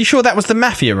 You sure that was the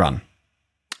mafia run?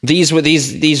 These were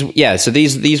So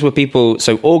these were people.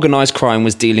 So organized crime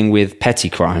was dealing with petty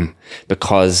crime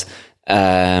because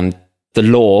the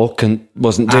law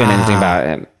wasn't doing anything about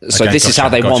it. So this is how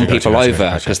they won people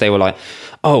over, because they were like,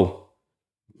 oh,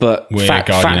 but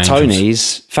Fat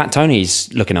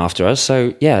Tony's looking after us.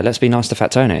 So yeah, let's be nice to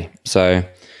Fat Tony. So.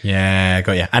 Yeah,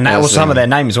 got you. And that was some of their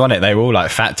names, wasn't it? They were all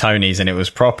like Fat Tonys, and it was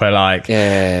proper like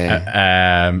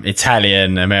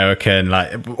Italian, American,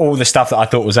 like all the stuff that I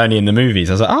thought was only in the movies.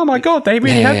 I was like, oh my God, they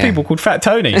really had people called Fat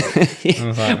Tony.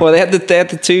 Like, well, they had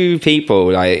the two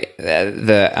people like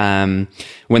that.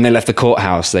 When they left the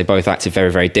courthouse, they both acted very,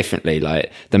 very differently.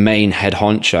 Like the main head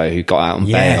honcho who got out on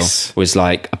bail was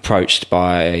like approached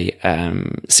by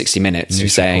 60 Minutes,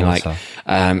 who's saying like,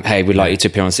 hey, we'd like you to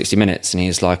appear on 60 Minutes. And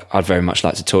he's like, I'd very much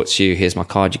like to talk to you. Here's my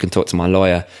card. You can talk to my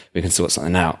lawyer. We can sort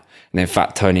something out. And then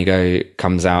Fat Tony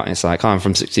comes out and it's like, I'm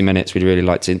from 60 Minutes. We'd really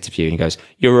like to interview you. And he goes,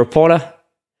 you're a reporter?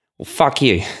 Well, fuck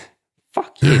you.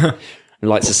 Fuck you. And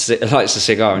lights a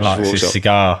cigar and just walks off.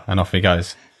 Cigar and off he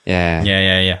goes.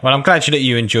 Yeah. Well, I'm glad that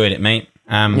you enjoyed it, mate.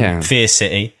 Fear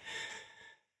City.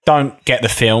 Don't get the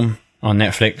film on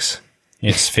Netflix.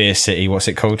 It's Fear City. What's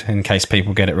it called? In case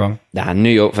people get it wrong.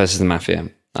 New York versus the Mafia.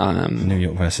 New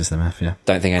York versus the Mafia.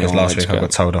 Don't think anyone. Because last week I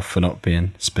got told off for not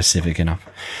being specific enough.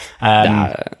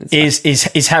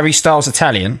 Is Harry Styles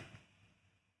Italian?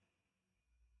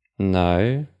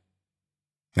 No.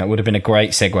 That would have been a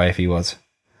great segue if he was.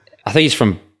 I think he's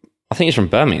from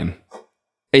Birmingham.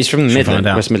 He's from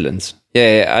the West Midlands.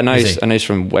 Yeah, I know. He's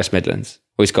from West Midlands.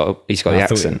 Well, he's got the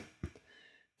accent.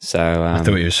 I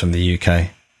thought he was from the UK.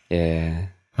 Yeah.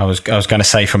 I was going to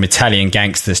say from Italian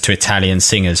gangsters to Italian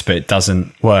singers, but it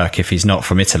doesn't work if he's not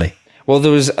from Italy. Well,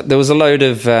 there was a load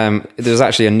of there was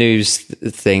actually a news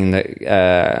thing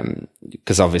that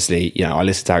because obviously I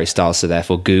listen to Harry Styles, so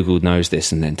therefore Google knows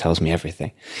this and then tells me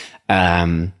everything.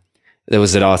 There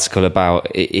was an article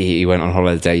about he went on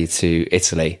holiday to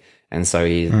Italy. And so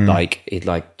he'd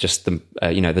just the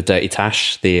the dirty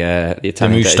tash, the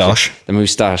Italian moustache, the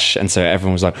moustache, and so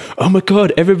everyone was like, "Oh my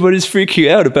God, everybody's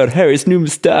freaking out about Harry's new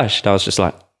moustache." And I was just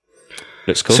like,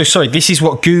 "Looks cool." So sorry, this is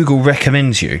what Google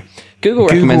recommends you. Google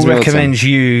Google recommends me all the time. recommends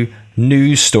you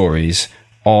news stories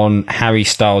on Harry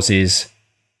Styles'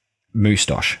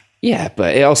 moustache. Yeah,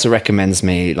 but it also recommends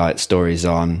me like stories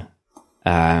on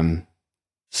Robert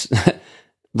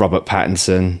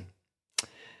Pattinson,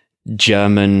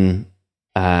 German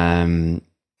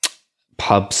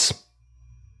pubs,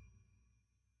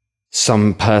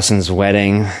 some person's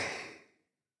wedding,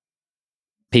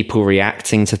 people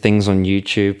reacting to things on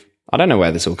YouTube. I don't know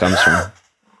where this all comes from.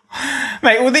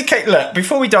 Mate, well, look,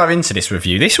 before we dive into this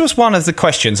review, this was one of the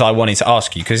questions I wanted to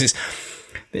ask you, because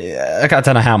I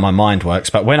don't know how my mind works,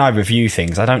 but when I review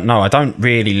things, I don't know. I don't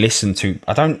really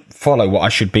I don't follow what I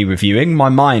should be reviewing. My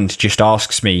mind just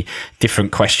asks me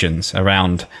different questions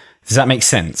around. Does that make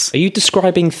sense? Are you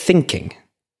describing thinking?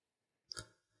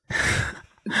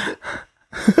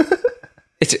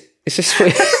 Is this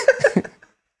what...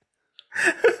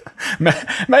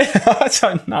 Maybe, I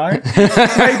don't know.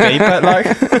 Maybe, but like...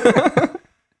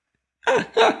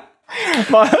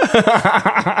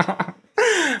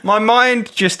 My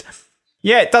mind just,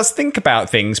 it does think about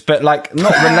things, but like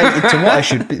not related to what I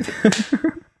should be.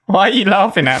 Why are you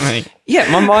laughing at me?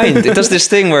 Yeah, my mind, it does this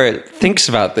thing where it thinks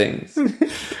about things.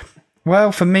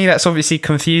 Well, for me, that's obviously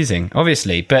confusing,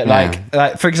 obviously. But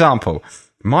like for example,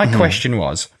 my question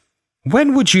was,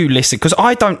 when would you listen? Because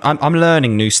I'm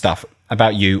learning new stuff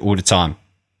about you all the time.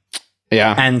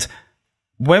 Yeah. And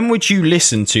when would you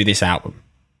listen to this album?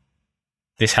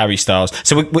 This Harry Styles.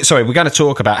 So, we're going to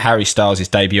talk about Harry Styles'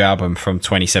 debut album from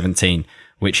 2017,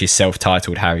 which is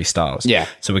self-titled Harry Styles. Yeah.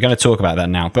 So we're going to talk about that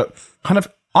now. But kind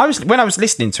of, when I was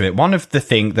listening to it, one of the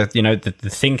thing that the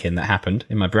thinking that happened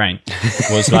in my brain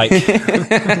was like,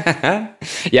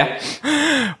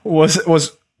 yeah,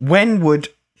 was when would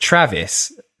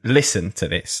Travis listen to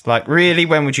this? Like, really,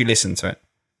 when would you listen to it?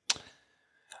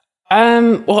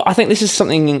 Well, I think this is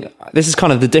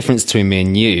kind of the difference between me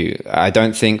and you. I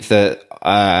don't think that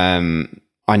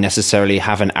I necessarily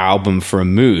have an album for a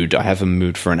mood. I have a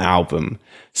mood for an album.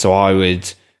 So I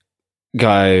would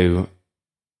go,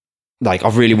 like, I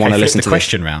really want to listen to the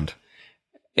question round.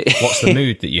 What's the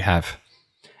mood that you have for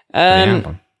the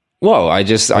album? Well, what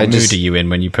mood are you in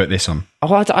when you put this on?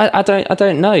 Oh, I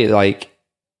don't know. Like,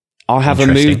 I have a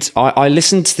mood. I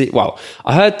listened to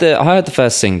I heard the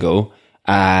first single.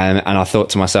 And I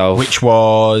thought to myself, which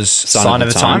was Sign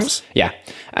of the Times? Yeah.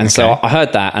 And so I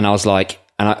heard that and I was like,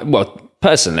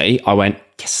 personally, I went,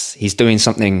 yes, he's doing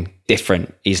something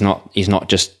different. He's not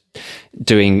just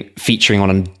featuring on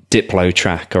a Diplo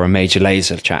track or a Major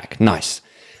Lazer track. Nice.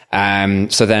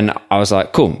 So then I was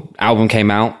like, cool. Album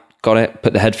came out, got it,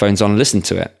 put the headphones on, listened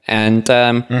to it. And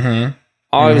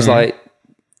I was like,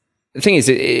 the thing is,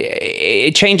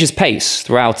 it changes pace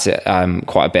throughout it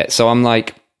quite a bit. So I'm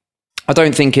like, I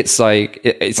don't think it's like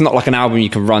it's not like an album you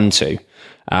can run to,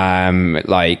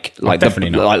 like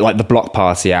the Block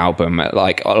Party album.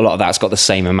 Like a lot of that's got the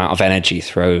same amount of energy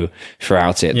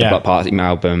throughout it. The Block Party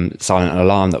album, Silent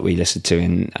Alarm, that we listened to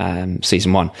in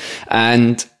season 1,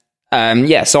 and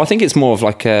so I think it's more of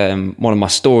like one of my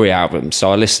story albums.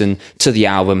 So I listen to the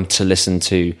album to listen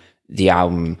to the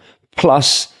album.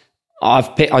 Plus,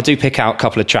 I do pick out a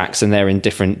couple of tracks, and they are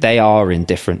in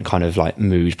different kind of like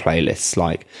mood playlists,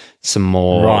 like some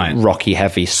more rocky,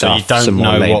 heavy stuff. So you some don't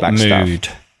more know what mood.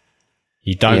 Stuff.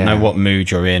 You don't know what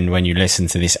mood you're in when you listen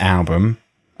to this album.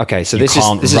 Okay, so this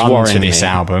is worrying me. This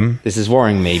album. This is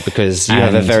worrying me because you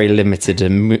have a very limited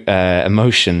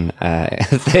emotion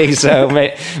thing. So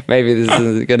maybe this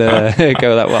isn't gonna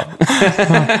go that well.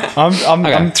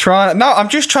 I'm trying. No, I'm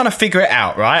just trying to figure it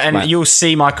out, right? And you'll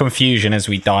see my confusion as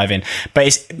we dive in.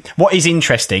 But what is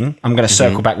interesting. I'm going to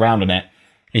circle back round on it.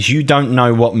 Is you don't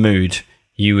know what mood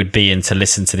you would be in to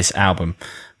listen to this album,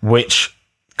 which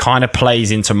kind of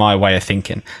plays into my way of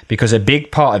thinking, because a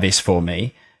big part of this for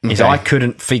me is I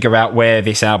couldn't figure out where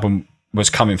this album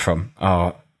was coming from. Oh,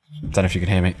 I don't know if you can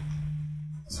hear me.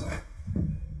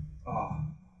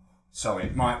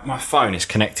 Sorry. My phone is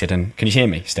connected, and can you hear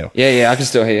me still? Yeah, I can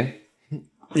still hear you.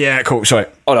 Yeah, cool. Sorry.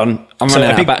 Hold on, I'm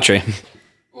running out of battery.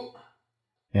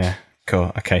 Yeah,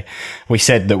 cool. Okay. We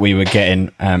said that we were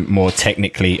getting more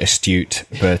technically astute,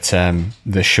 but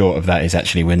the short of that is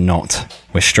actually we're not.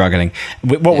 We're struggling.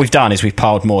 What we've done is we've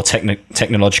piled more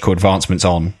technological advancements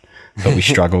on, but we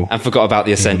struggle. And forgot about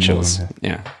the essentials.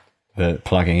 Yeah. The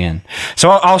plugging in. So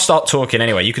I'll start talking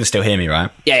anyway. You can still hear me, right?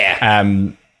 Yeah.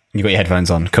 You got your headphones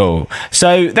on. Cool.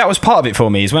 So that was part of it for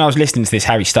me, is when I was listening to this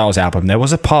Harry Styles album, there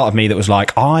was a part of me that was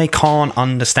like, I can't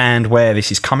understand where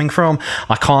this is coming from.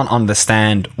 I can't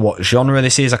understand what genre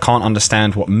this is. I can't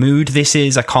understand what mood this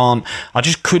is. I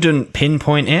just couldn't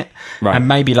pinpoint it. Right. And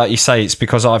maybe, like you say, it's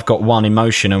because I've got one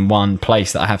emotion and one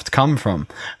place that I have to come from.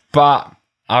 But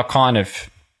I kind of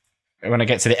when I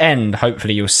get to the end,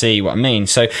 hopefully you'll see what I mean.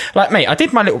 So, like, mate, I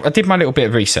did my little bit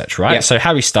of research, right? Yeah. So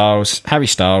Harry Styles.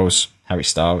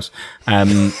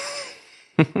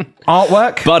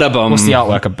 Artwork. Bada bum. What's the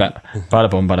artwork about? Bada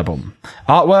bum, bada bum.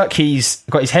 Artwork. He's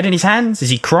got his head in his hands. Is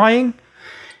he crying?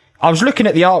 I was looking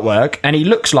at the artwork, and he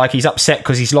looks like he's upset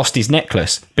because he's lost his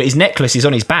necklace, but his necklace is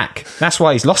on his back. That's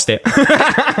why he's lost it.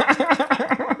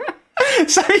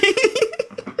 So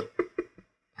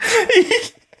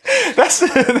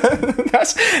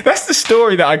that's the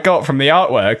story that I got from the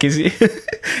artwork. Is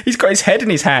he's got his head in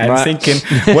his hands, Right. thinking,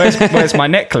 "Where's my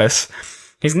necklace?"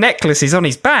 His necklace is on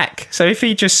his back, so if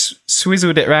he just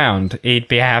swizzled it round, he'd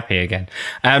be happy again.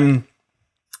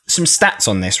 Some stats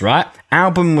on this, right?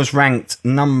 Album was ranked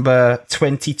number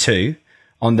 22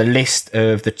 on the list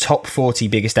of the top 40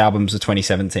 biggest albums of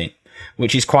 2017,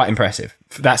 which is quite impressive.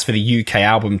 That's for the UK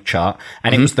album chart,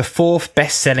 and it was the 4th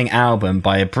best-selling album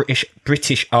by a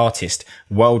British artist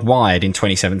worldwide in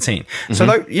 2017. So,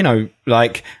 though, you know,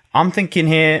 like, I'm thinking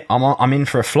here, I'm in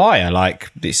for a flyer.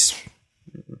 Like this,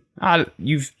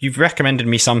 you've recommended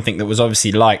me something that was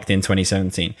obviously liked in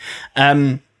 2017.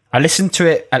 I listened to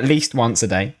it at least once a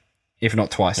day, if not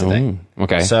twice a day.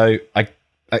 Okay. So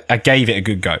I gave it a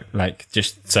good go, like,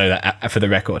 just so that for the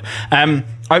record.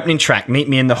 Opening track, Meet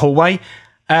Me in the Hallway.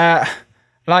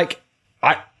 Like,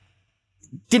 I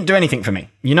didn't do anything for me.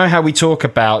 You know how we talk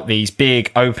about these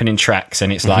big opening tracks,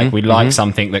 and it's like we like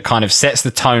something that kind of sets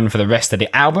the tone for the rest of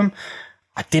the album.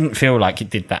 I didn't feel like it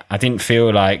did that. I didn't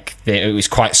feel like it was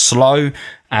quite slow,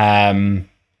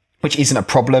 which isn't a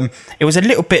problem. It was a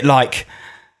little bit like,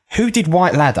 who did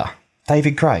White Ladder?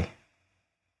 David Gray.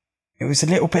 It was a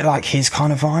little bit like his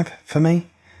kind of vibe for me.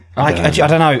 Like, I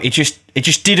don't know. It just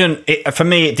didn't. For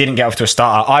me, it didn't get off to a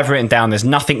starter. I've written down there's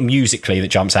nothing musically that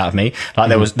jumps out of me. Like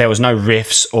there was no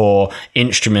riffs or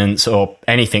instruments or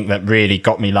anything that really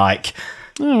got me like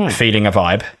feeling a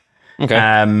vibe. Okay.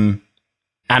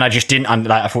 And I just didn't.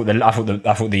 I thought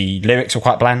the lyrics were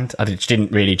quite bland. I just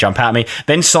didn't really jump out at me.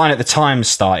 Then Sign of the Times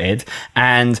started,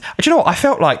 and do you know what? I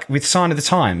felt like with Sign of the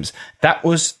Times, that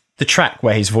was the track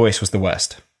where his voice was the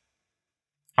worst.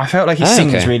 I felt like he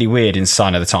sings really weird in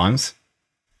Sign of the Times,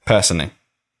 personally.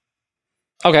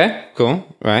 Okay, cool,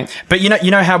 right. But you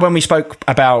know how when we spoke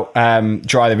about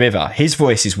Dry the River, his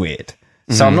voice is weird.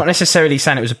 So I'm not necessarily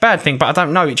saying it was a bad thing, but I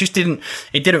don't know. It just didn't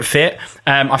fit.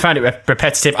 I found it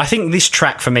repetitive. I think this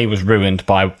track for me was ruined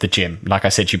by the gym. Like I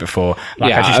said to you before,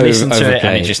 like I just listened to it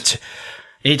and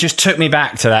it just took me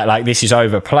back to that. Like, this is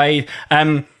overplayed.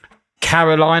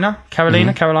 Carolina.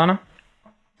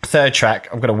 Third track,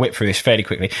 I'm going to whip through this fairly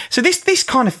quickly. So this has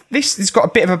got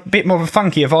a bit more of a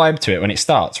funkier vibe to it when it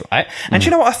starts, right? And do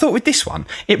you know what I thought with this one?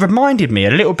 It reminded me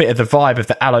a little bit of the vibe of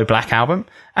the Aloe Black album.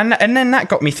 And then that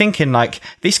got me thinking, like,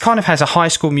 this kind of has a High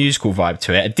School Musical vibe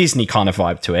to it, a Disney kind of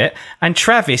vibe to it. And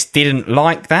Travis didn't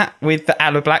like that with the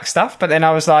Aloe Black stuff. But then I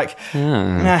was like,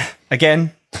 nah,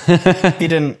 again,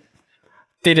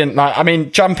 didn't like. I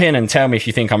mean, jump in and tell me if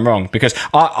you think I'm wrong, because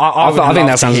I think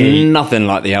that sounds nothing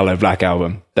like the Aloe Black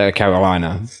album, the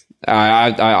Carolina.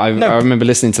 I remember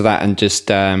listening to that and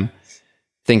just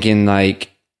thinking,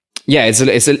 like, yeah, it's a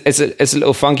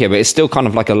little funkier, but it's still kind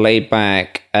of like a laid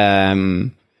back,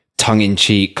 tongue in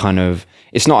cheek kind of.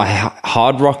 It's not a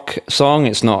hard rock song.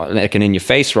 It's not like an in your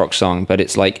face rock song, but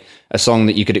it's like a song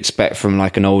that you could expect from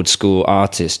like an old school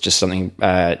artist, just something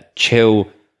chill.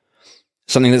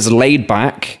 Something that's laid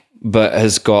back but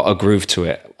has got a groove to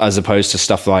it, as opposed to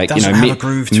stuff like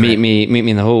meet me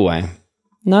in the hallway.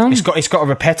 No, it's got a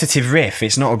repetitive riff.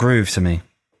 It's not a groove to me.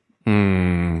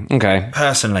 Okay.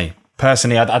 Personally,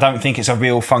 I don't think it's a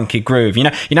real funky groove. You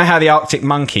know how the Arctic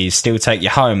Monkeys Still Take You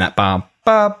Home, that ba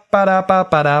ba ba da ba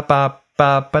ba da ba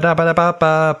ba ba da ba da ba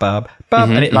ba ba ba,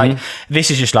 and it like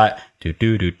this is just like do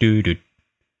do do do do.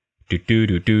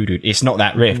 It's not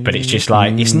that riff, but it's just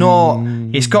like it's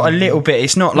got a little bit.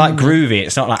 It's not like groovy.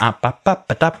 It's not like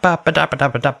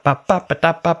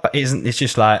it's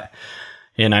just like,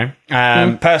 you know.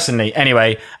 Personally,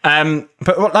 anyway.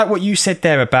 But what you said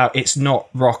there about it's not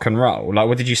rock and roll. Like,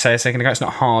 what did you say a second ago? It's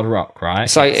not hard rock, right?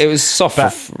 So it was soft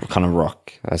kind of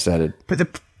rock. I said. But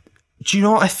do you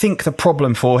know what I think the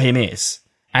problem for him is?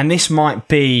 And this might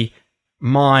be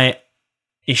my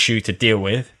issue to deal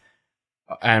with,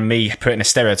 and me putting a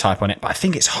stereotype on it, but I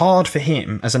think it's hard for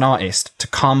him as an artist to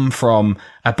come from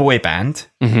a boy band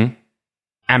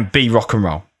and be rock and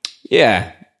roll.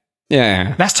 Yeah.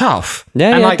 That's tough.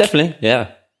 Yeah, and definitely.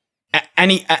 Yeah.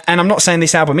 And I'm not saying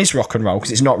this album is rock and roll,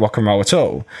 because it's not rock and roll at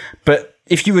all. But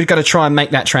if you were going to try and make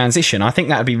that transition, I think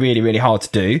that would be really, really hard to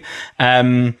do.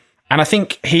 And I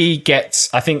think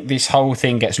this whole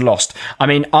thing gets lost. I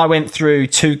mean, I went through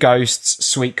Two Ghosts,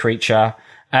 Sweet Creature,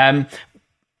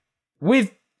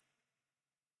 With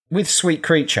Sweet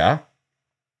Creature,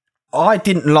 I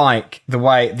didn't like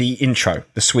the intro,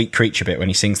 the Sweet Creature bit, when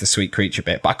he sings the Sweet Creature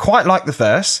bit, but I quite liked the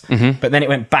verse. But then it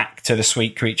went back to the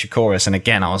Sweet Creature chorus, and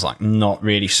again I was like not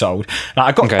really sold.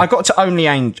 Like I got to Only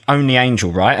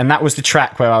Angel, right, and that was the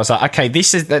track where I was like, okay,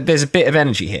 there's a bit of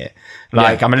energy here.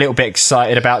 Like I'm a little bit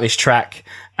excited about this track,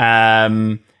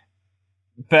 but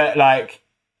like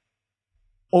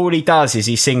all he does is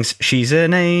he sings "She's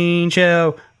an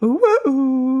Angel." Ooh,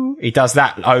 ooh. He does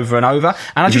that over and over,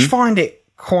 and I just find it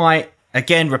quite,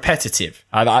 again, repetitive.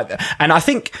 And I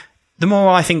think the more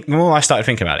I started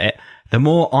thinking about it, the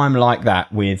more I'm like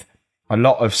that with a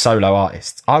lot of solo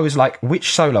artists. I was like,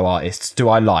 which solo artists do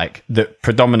I like that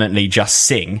predominantly just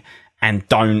sing and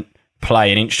don't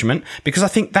play an instrument? Because I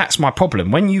think that's my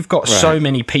problem. When you've got so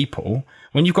many people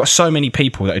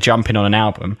that are jumping on an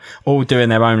album, all doing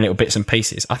their own little bits and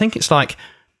pieces, I think it's like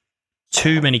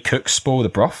too many cooks spoil the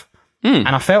broth. And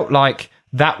I felt like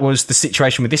that was the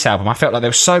situation with this album. I felt like there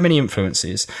were so many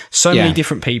influences, so many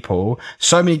different people,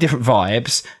 so many different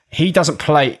vibes. He does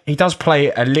play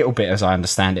a little bit, as I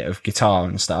understand it, of guitar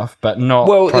and stuff, but not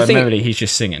primarily. He's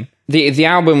just singing. The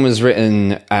album was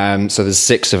written, so there's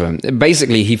 6 of them.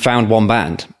 Basically, he found one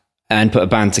band and put a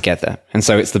band together, and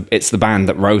so it's the band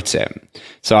that wrote it.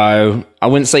 So I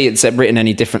wouldn't say it's written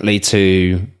any differently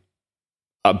to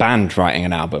a band writing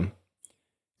an album,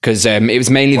 because it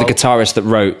was mainly the guitarist that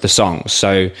wrote the songs.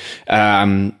 So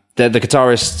the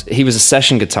guitarist, he was a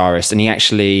session guitarist, and he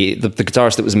actually, the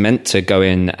guitarist that was meant to go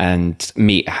in and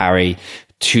meet Harry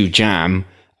to jam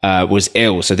was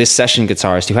ill. So this session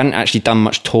guitarist, who hadn't actually done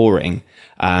much touring,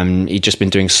 he'd just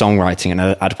been doing songwriting and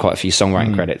had quite a few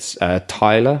songwriting credits.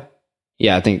 Tyler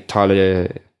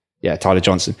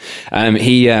Johnson.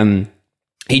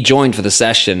 He joined for the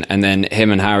session, and then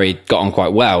him and Harry got on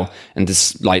quite well and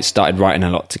just like started writing a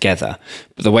lot together.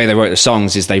 But the way they wrote the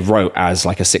songs is they wrote as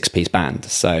like a 6-piece band.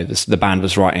 So the band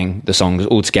was writing the songs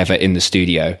all together in the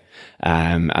studio,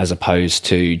 as opposed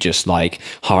to just like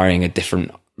hiring a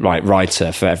different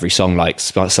writer for every song. Like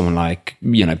someone like,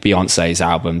 Beyonce's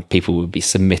album, people would be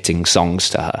submitting songs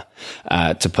to her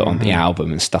to put on the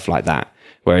album and stuff like that.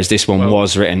 Whereas this one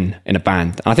was written in a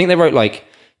band. And I think they wrote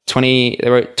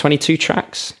 22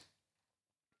 tracks.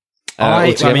 I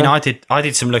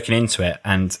did some looking into it,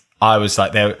 and I was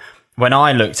like, when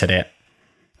I looked at it,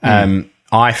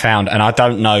 I found, and I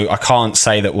don't know, I can't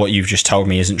say that what you've just told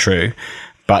me isn't true,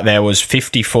 but there was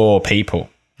 54 people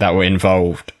that were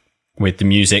involved with the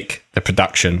music, the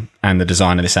production, and the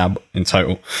design of this album in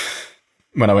total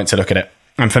when I went to look at it.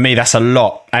 And for me, that's a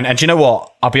lot. And do you know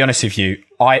what? I'll be honest with you.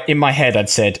 In my head, I'd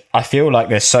said, I feel like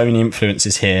there's so many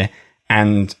influences here,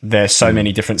 and there's so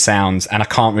many different sounds, and I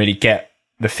can't really get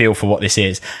the feel for what this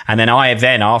is. And then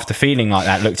after feeling like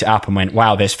that, looked it up and went,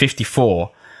 wow, there's 54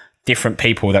 different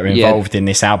people that are involved in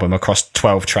this album across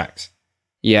 12 tracks.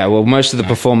 Yeah, well, most of the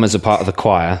performers are part of the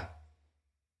choir.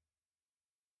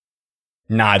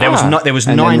 No, there was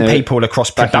 9 people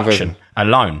across production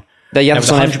alone.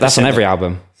 That's on every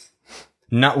album.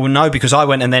 No, because I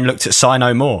went and then looked at Sigh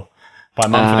No More by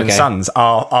Mumford & Sons,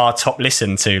 our top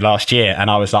listen to last year,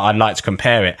 and I was like, I'd like to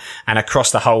compare it. And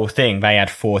across the whole thing, they had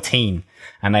 14,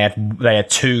 and they had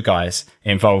 2 guys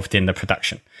involved in the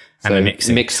production and the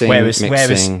mixing. Whereas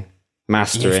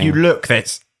mastering. If you look,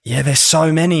 there's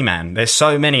so many, man. There's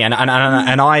so many, and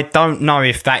I don't know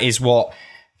if that is what,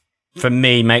 for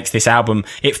me, makes this album.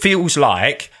 It feels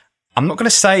like, I'm not going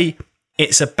to say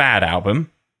it's a bad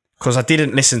album, because I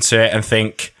didn't listen to it and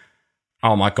think,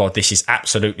 oh my God, this is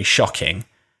absolutely shocking.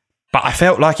 But I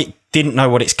felt like it didn't know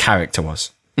what its character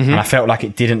was. And I felt like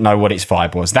it didn't know what its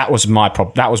vibe was. That was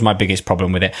my biggest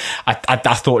problem with it. I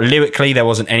thought lyrically there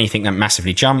wasn't anything that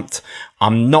massively jumped.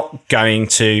 I'm not going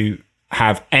to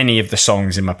have any of the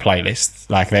songs in my playlist.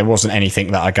 Like, there wasn't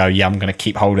anything that I go, yeah, I'm going to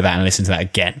keep hold of that and listen to that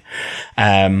again.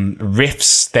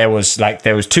 Riffs, there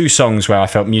was 2 songs where I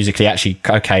felt musically actually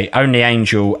okay. Only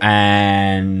Angel and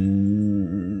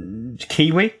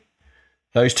Kiwi.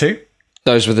 Those 2.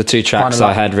 Those were the 2 tracks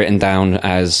I had written down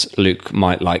as Luke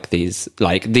might like these.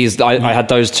 Like these, I had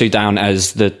those 2 down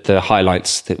as the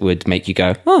highlights that would make you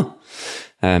go, oh,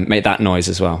 make that noise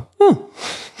as well. Oh.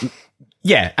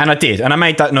 Yeah, and I did, and I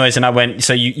made that noise, and I went.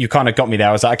 So you kind of got me there.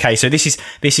 I was like, okay, so this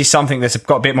is something that's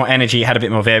got a bit more energy, had a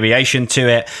bit more variation to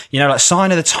it. Like Sign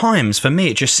of the Times. For me,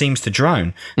 it just seems to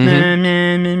drone.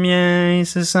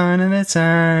 It's a sign of the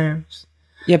times.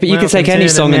 Yeah, but you could take any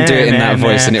song and do it in that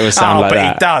voice, and it would sound like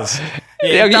that. It does.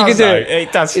 You could do it.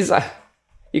 It does.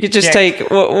 You could just take.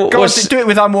 Go on, do it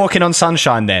with "I'm Walking on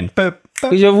Sunshine" then. Boop,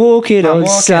 'Cause you're walking on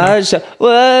sunshine.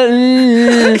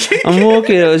 I'm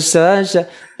walking on sunshine.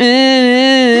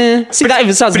 See, that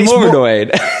even sounds more annoying.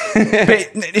 But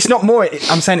it's not more.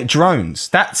 I'm saying it drones.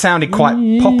 That sounded quite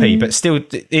poppy, but still,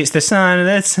 it's the sign of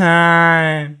the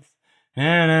time.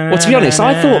 Well, to be honest,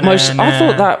 I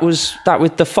thought that was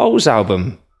with the Foles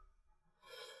album.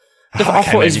 I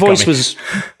thought his voice was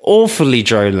awfully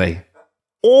drony.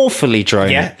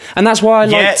 Yeah. And that's why I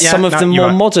liked some of the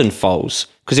more modern Foles,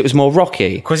 because it was more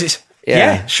rocky. Because it's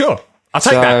sure. I'll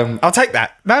take that. I'll take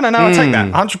that. No, I'll take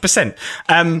that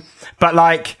 100%. But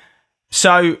like,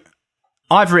 so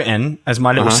I've written as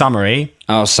my little summary.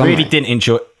 Oh, summary. Really didn't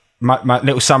enjoy. My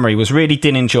little summary was really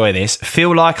didn't enjoy this.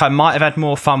 Feel like I might have had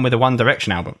more fun with the One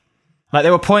Direction album. Like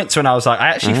there were points when I was like, I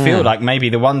actually feel like maybe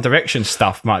the One Direction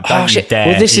stuff might. Don't you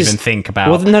dare even think about.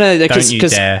 Well, no, don't you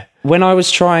dare. When I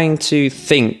was trying to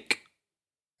think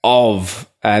of,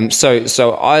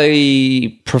 so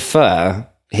I prefer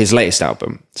his latest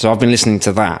album. So I've been listening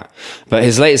to that, but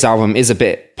his latest album is a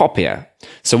bit poppier.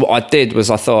 So what I did was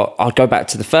I thought I'll go back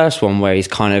to the first one where he's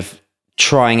kind of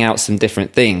trying out some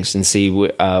different things and see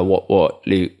what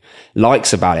Luke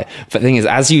likes about it. But the thing is,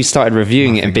 as you started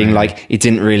reviewing it and being like, he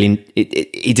didn't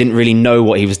really know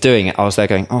what he was doing, I was there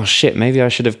going, oh shit, maybe I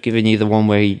should have given you the one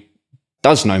where he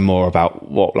does know more about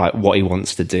what he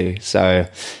wants to do. So,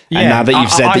 and now that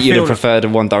you've said that you'd have preferred a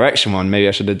One Direction one, maybe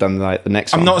I should have done like the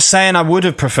next one. I'm not saying I would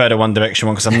have preferred a One Direction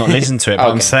one because I'm not listening to it, but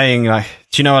I'm saying like,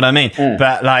 do you know what I mean?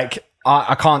 But like,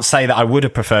 I can't say that I would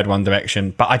have preferred One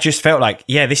Direction, but I just felt like,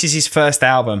 yeah, this is his first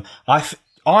album. I've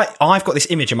got this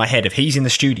image in my head of he's in the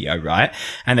studio, right?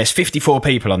 And there's 54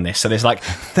 people on this. So there's like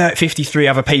 53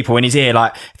 other people in his ear,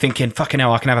 like thinking, fucking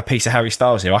hell, I can have a piece of Harry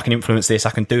Styles here. I can influence this. I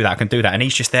can do that. And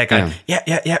he's just there going,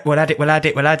 yeah, we'll add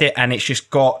it. And it's just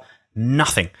got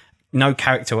nothing, no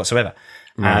character whatsoever.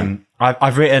 Right.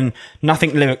 I've written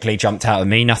nothing lyrically jumped out at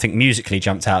me, nothing musically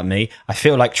jumped out at me. I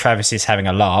feel like Travis is having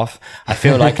a laugh. I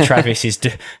feel like Travis is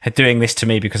doing this to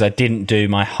me because I didn't do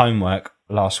my homework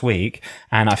last week,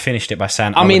 and I finished it by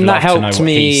saying, I mean, that helped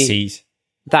me.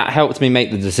 That helped me make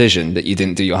the decision that you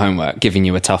didn't do your homework, giving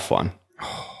you a tough one.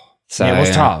 So yeah, it was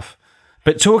tough.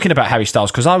 But talking about Harry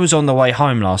Styles, because I was on the way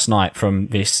home last night from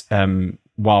this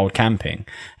wild camping,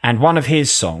 and one of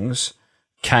his songs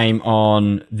came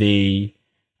on the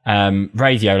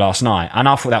radio last night, and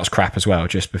I thought that was crap as well.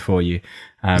 Just before you,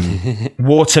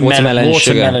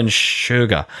 watermelon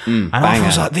sugar. And I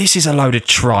was like, this is a load of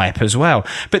tripe as well.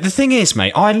 But the thing is,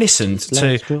 mate, I listened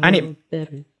to,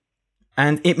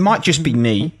 and it might just be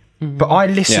me, but I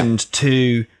listened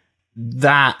to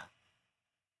that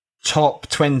top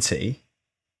 20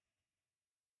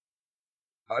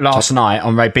 last night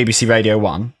on BBC Radio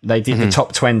 1. They did the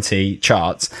top 20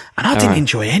 charts, and I didn't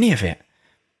enjoy any of it.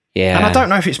 Yeah. And I don't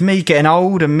know if it's me getting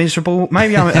old and miserable.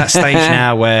 Maybe I'm at that stage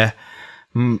now where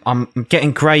I'm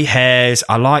getting grey hairs.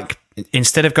 I like,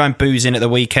 instead of going boozing at the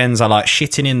weekends, I like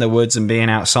shitting in the woods and being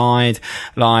outside.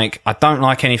 Like, I don't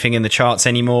like anything in the charts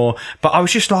anymore. But I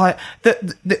was just like,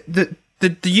 the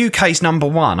UK's number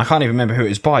one, I can't even remember who it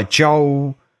was by,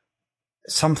 Joel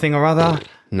something or other.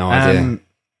 No idea.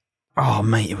 Oh,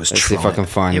 mate, it was Let's see if I can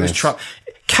find this. It was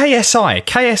KSI.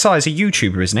 KSI is a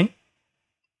YouTuber, isn't he?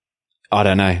 I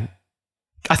don't know.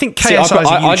 I think KSI is a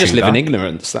YouTuber. I just live in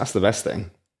ignorance. That's the best thing.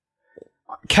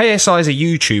 KSI is a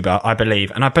YouTuber, I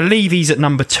believe, and I believe he's at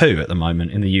number 2 at the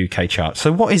moment in the UK chart.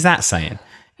 So what is that saying?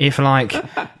 If, like,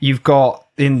 you've got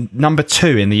in number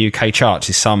 2 in the UK charts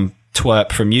is some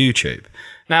twerp from YouTube.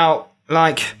 Now,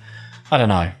 like, I don't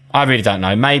know. I really don't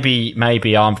know.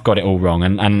 Maybe I've got it all wrong,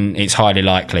 and it's highly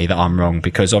likely that I'm wrong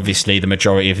because obviously the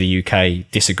majority of the UK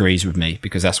disagrees with me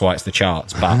because that's why it's the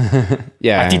charts. But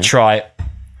yeah, I did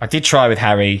try with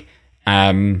Harry.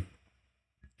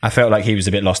 I felt like he was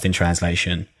a bit lost in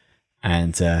translation,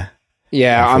 and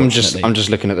I'm just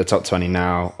looking at the top 20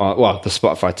 now. Well, the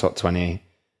Spotify top 20.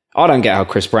 I don't get how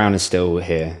Chris Brown is still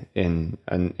here in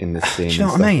this scene. Do you know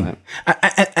what I mean?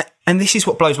 And this is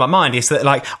what blows my mind is that,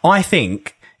 like, I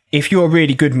think if you're a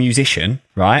really good musician,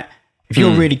 right? If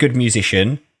you're a really good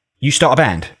musician, you start a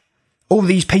band. All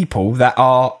these people that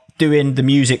are doing the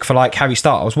music for, like, Harry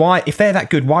Styles, why, if they're that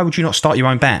good, why would you not start your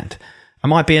own band?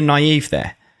 Am I being naive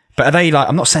there? But are they, like,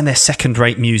 I'm not saying they're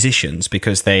second-rate musicians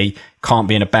because they can't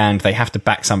be in a band, they have to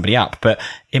back somebody up. But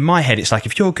in my head, it's like,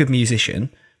 if you're a good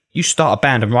musician, you start a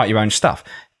band and write your own stuff.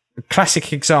 A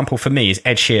classic example for me is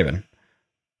Ed Sheeran.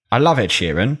 I love Ed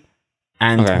Sheeran.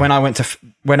 And when I went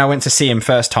to see him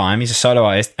first time, he's a solo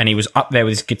artist, and he was up there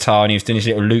with his guitar and he was doing his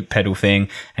little loop pedal thing,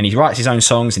 and he writes his own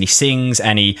songs and he sings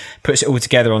and he puts it all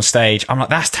together on stage. I'm like,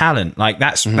 that's talent. Like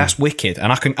that's wicked,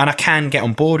 and I can get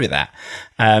on board with that.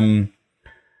 But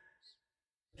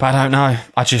But I don't know.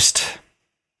 I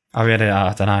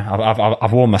don't know.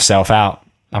 I've worn myself out.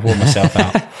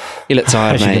 You look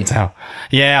tired, As you can mate. tell.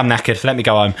 Yeah, I'm knackered. Let me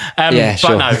go home. Yeah,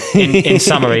 sure. But no, in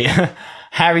summary,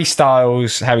 Harry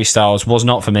Styles was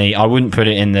not for me. I wouldn't put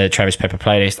it in the Travis Pepper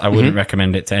playlist. I wouldn't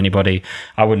recommend it to anybody.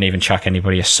 I wouldn't even chuck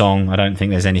anybody a song. I don't think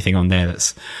there's anything on there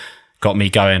that's got me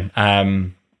going.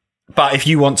 But if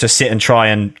you want to sit and try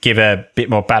and give a bit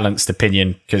more balanced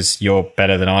opinion, because you're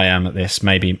better than I am at this,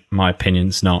 maybe my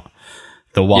opinion's not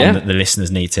the one that the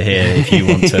listeners need to hear. If you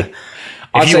want to...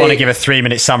 If you want to give a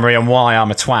 3-minute summary on why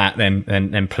I'm a twat,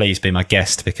 then please be my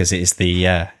guest, because it is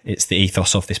the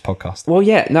ethos of this podcast. Well,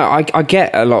 yeah, no, I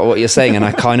get a lot of what you're saying, and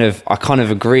I kind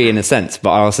of agree in a sense,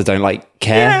 but I also don't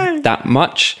care that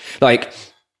much. Like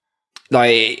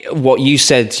what you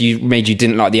said, you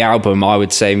didn't like the album. I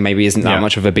would say maybe isn't that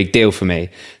much of a big deal for me.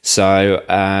 So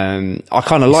I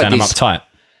kind of like these. I'm uptight.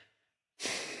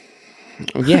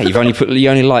 Yeah, you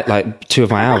only like 2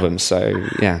 of my albums, so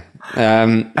yeah.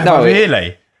 No,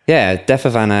 really? Yeah, Death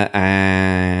Havana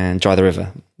and Dry the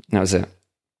River. That was it.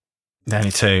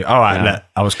 Only 2. All right, look,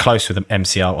 I was close with the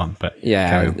MCR one, but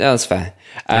yeah, that's fair.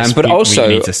 Yes, but also,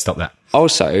 we need to stop that.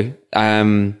 Also,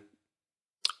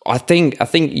 I think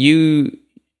you,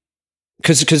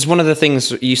 because one of the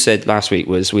things you said last week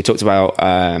was we talked about.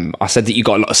 I said that you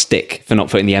got a lot of stick for not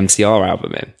putting the MCR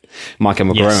album in, My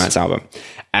Chemical Romance album,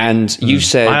 and you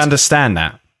said I understand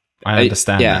that.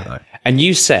 That though. And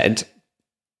you said,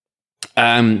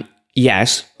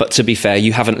 yes, but to be fair,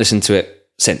 you haven't listened to it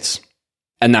since.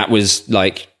 And that was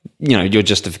your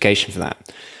justification for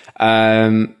that.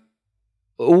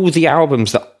 All the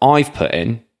albums that I've put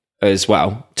in as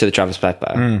well to the Travis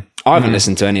Pepper, I haven't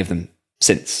listened to any of them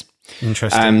since.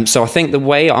 Interesting. So I think the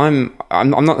way I'm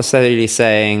not necessarily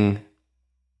saying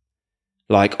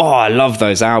I love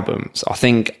those albums. I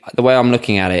think the way I'm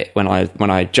looking at it when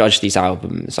I judge these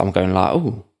albums, I'm going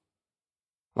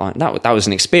that was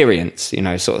an experience,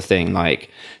 sort of thing. Like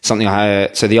something I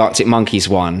heard. So the Arctic Monkeys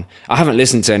one, I haven't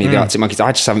listened to any of the Arctic Monkeys.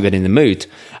 I just haven't been in the mood.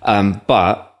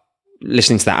 But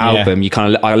listening to that album,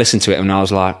 I listened to it and I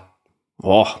was like,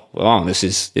 wow, this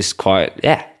is quite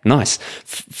nice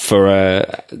for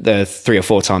the 3 or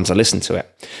 4 times I listened to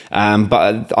it.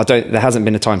 But there hasn't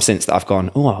been a time since that I've gone,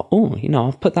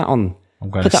 I've put that on. I'm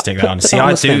going to stick that on. See,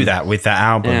 I do that with that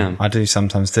album. Yeah. I do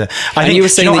sometimes do. And you were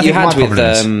saying that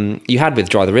you had with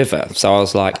Dry the River. So I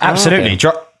was like, absolutely.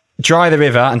 Okay. Dry the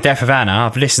River and Death Havana,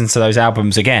 I've listened to those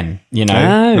albums again,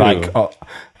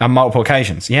 on multiple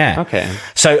occasions. Yeah. Okay.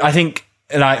 So I think,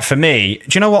 for me,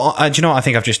 do you know what I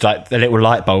think I've just a little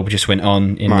light bulb just went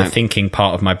on in the thinking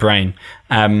part of my brain.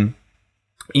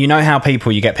 You know how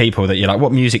you get people that you're like,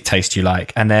 what music taste do you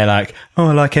like? And they're like, oh,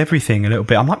 I like everything a little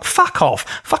bit. I'm like, fuck off,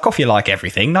 you like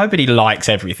everything. Nobody likes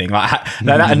everything. That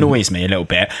annoys me a little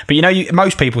bit. But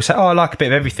most people say, oh, I like a bit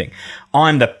of everything.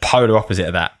 I'm the polar opposite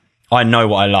of that. I know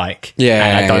what I like,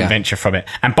 and I don't venture from it.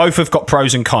 And both have got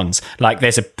pros and cons.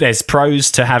 There's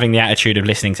pros to having the attitude of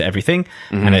listening to everything,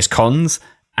 and there's cons.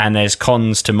 And there's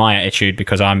cons to my attitude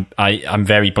because I'm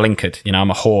very blinkered. I'm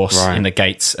a horse in the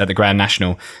gates at the Grand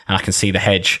National, and I can see the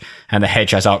hedge, and the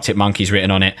hedge has Arctic Monkeys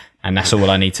written on it, and that's all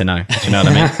I need to know. Do you know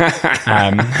what I mean?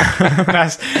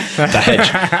 That's the hedge.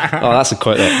 Oh, that's a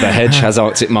quote. The hedge has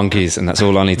Arctic Monkeys, and that's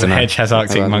all I need to know. The hedge has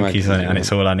Arctic Monkeys on it, and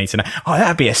it's all I need to know. Oh,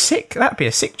 that'd be a sick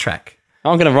track.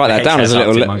 I'm going to write that down as a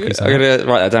little. I'm going to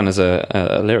write that down as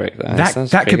a lyric.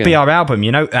 That could be our album.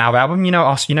 Our album.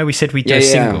 We said we'd do a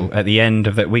single at the end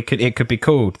of it. It could be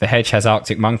called "The Hedge Has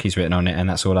Arctic Monkeys" written on it, and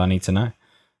that's all I need to know.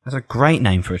 That's a great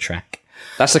name for a track.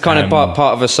 That's the kind of part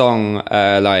of a song,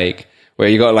 where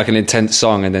you got an intense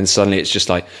song, and then suddenly it's just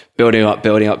building up,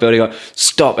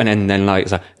 stop, and then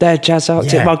it's like "The Hedge Has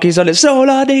Arctic Monkeys" on it. It's all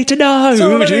I need to know.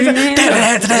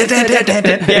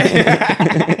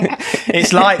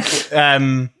 It's like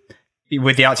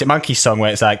with the Arctic Monkeys song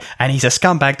where it's like, and he's a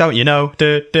scumbag, don't you know?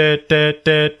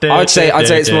 I'd say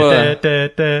it's more.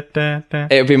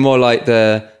 It would be more like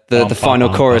the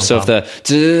final chorus of the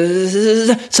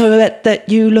so that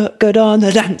you look good on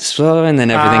the dance floor, and then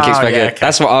everything keeps back good. Okay.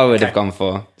 That's what I would have gone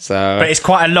for. So, but it's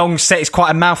quite a long set. It's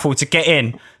quite a mouthful to get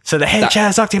in. So the hedge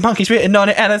has Arctic Monkeys written on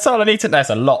it, and that's all I need to know. There's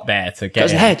a lot there to get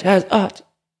in. The hedge has Arctic.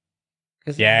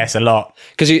 Yeah, it's a lot.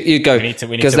 Because you go,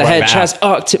 because the hedge has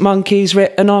Arctic Monkeys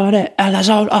written on it, and that's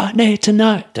all I need to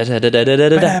know. Yeah, like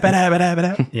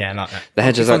that. The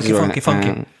hedge has Arctic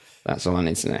funky. That's all I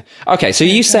need to know. Okay, so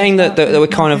you're saying that we're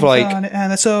kind of and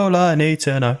that's all I need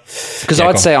to know. Because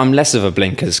I'd say I'm less of a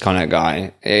blinkers kind of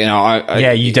guy.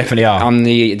 You definitely are. I'm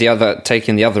the other,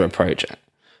 taking the other approach.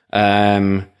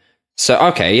 So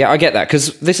okay, yeah, I get that.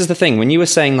 Because this is the thing. When you were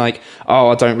saying I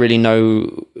don't really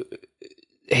know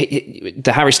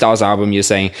the Harry Styles album, you're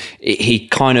saying he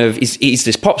kind of he's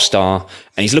this pop star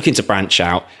and he's looking to branch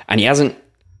out, and he hasn't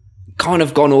kind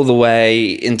of gone all the way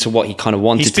into what he kind of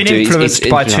wanted to do. He's been influenced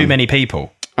by too many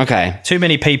people. Okay. Too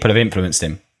many people have influenced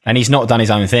him, and he's not done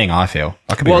his own thing, I feel.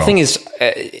 I could be wrong. The thing is,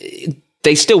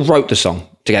 they still wrote the song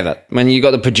together. When you got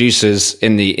the producers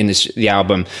in the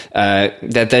album,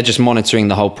 they're just monitoring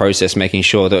the whole process, making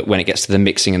sure that when it gets to the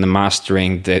mixing and the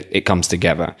mastering, that it comes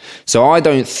together. So I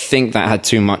don't think that had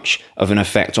too much of an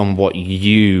effect on what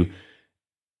you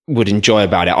would enjoy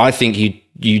about it. I think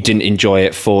you didn't enjoy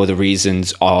it for the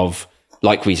reasons of,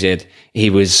 like we said,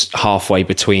 he was halfway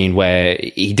between where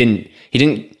he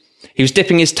was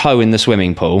dipping his toe in the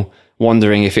swimming pool,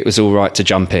 wondering if it was all right to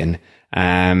jump in.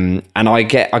 And I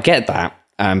get that.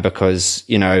 Because,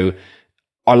 you know,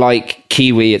 I like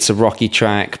Kiwi, it's a rocky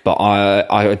track, but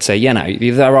I would say, you know,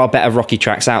 there are better rocky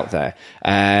tracks out there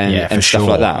and stuff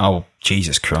like that. Oh,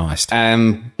 Jesus Christ.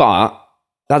 But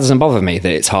that doesn't bother me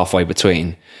that it's halfway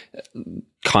between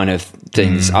kind of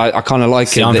things. I kind of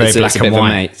like it. I'm very it's black a bit and of a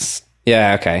white. mates.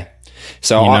 Yeah, okay.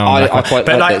 So You know, I quite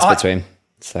but like that like, it's between.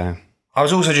 So... I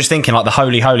was also just thinking, like, the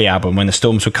Holy Holy album, When the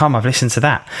Storms Would Come, I've listened to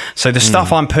that. So the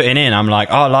stuff I'm putting in, I'm like,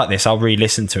 oh, I like this, I'll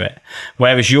re-listen to it.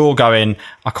 Whereas you're going,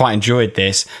 I quite enjoyed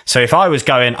this. So if I was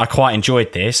going, I quite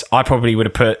enjoyed this, I probably would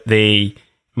have put the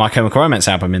My Chemical Romance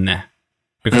album in there.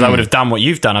 Because I would have done what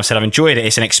you've done. I've said, I've enjoyed it,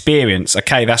 it's an experience.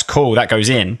 Okay, that's cool, that goes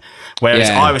in. Whereas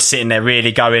I was sitting there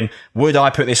really going, would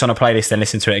I put this on a playlist and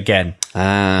listen to it again?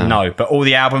 No, but all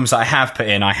the albums that I have put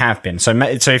in, I have been. So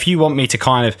if you want me to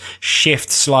kind of shift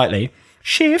slightly...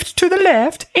 Shift to the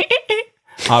left.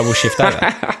 I will shift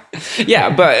over. Yeah,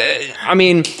 but I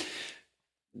mean,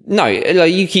 no,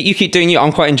 like you keep doing you.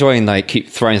 I'm quite enjoying keep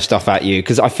throwing stuff at you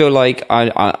because I feel like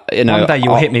I you know one day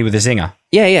you'll hit me with a zinger.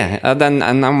 Yeah,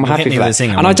 and I'm happy for that.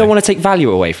 And I don't want to take value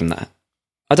away from that.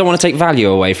 I don't want to take value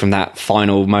away from that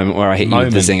final moment where I hit you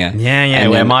with the zinger. Yeah,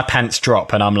 where my pants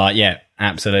drop and I'm like, yeah,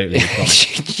 absolutely.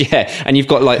 Yeah, and you've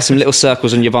got some little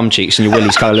circles on your bum cheeks and your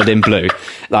willy's coloured in blue.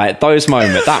 Like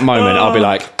that moment, I'll be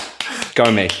like, go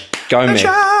me. Champions!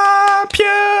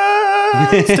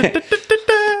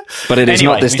 But it is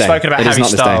not this day. We've spoken about Harry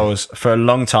Styles for a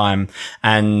long time,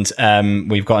 and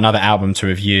we've got another album to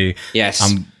review. Yes.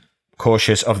 I'm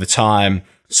cautious of the time,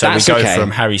 so That's we go okay.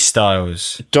 from Harry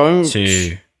Styles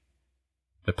to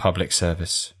the public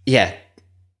service. Yeah.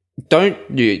 Don't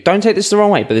take this the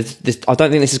wrong way, but I don't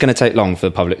think this is going to take long for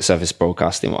the public service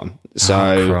broadcasting one.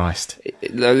 So, Christ.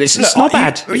 It's not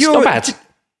bad. It's not bad.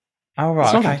 Oh,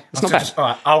 right, okay. It's not bad. All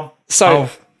right,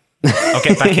 I'll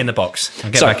get back in the box.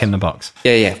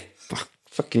 Yeah.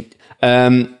 Fucking.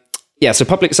 So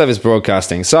public service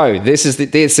broadcasting. So this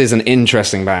is an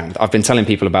interesting band. I've been telling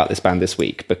people about this band this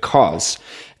week because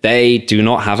they do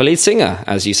not have a lead singer,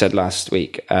 as you said last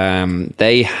week.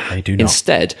 They do not.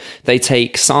 Instead, they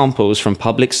take samples from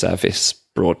public service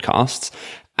broadcasts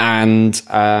and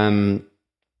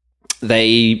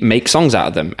they make songs out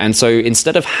of them. And so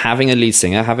instead of having a lead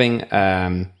singer, having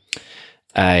a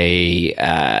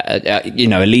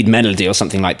lead melody or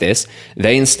something like this,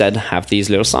 they instead have these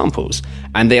little samples,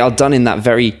 and they are done in that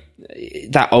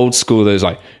old school. There's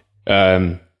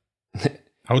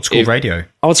old school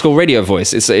radio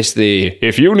voice. It's the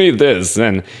if you need this,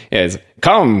 then it's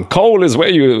come. Coal is where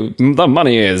the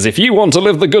money is. If you want to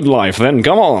live the good life, then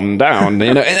come on down.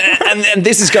 You know, and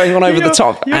this is going on over the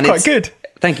top. You're and quite good.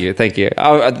 Thank you.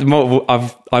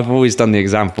 I've always done the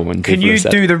example when people Can you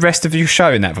said, do the rest of your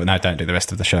show in that voice? No, don't do the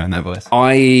rest of the show in that voice.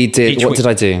 I did. What did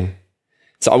I do?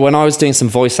 So when I was doing some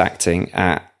voice acting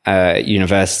at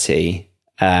university,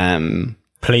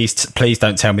 please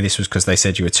don't tell me this was because they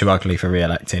said you were too ugly for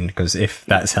real acting. Because if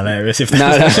that's hilarious, they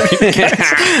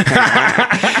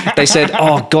said,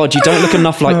 "Oh God, you don't look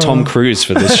enough like Tom Cruise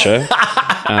for this show."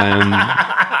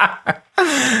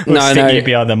 Stick you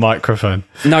behind the microphone.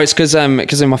 No, it's because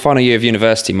in my final year of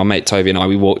university, my mate Toby and I,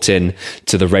 we walked in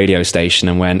to the radio station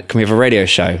and went, "Can we have a radio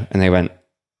show?" And they went,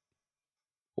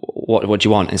 What do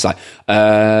you want? And it's like,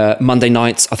 Monday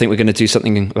nights, I think we're going to do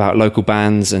something about local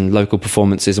bands and local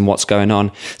performances and what's going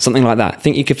on. Something like that.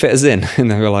 Think you could fit us in?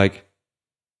 And they were like,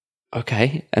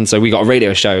 okay. And so we got a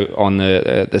radio show on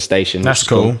the station. That's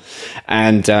cool.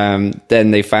 And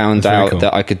then they found out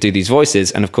that I could do these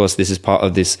voices. And of course, this is part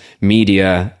of this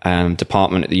media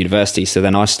department at the university. So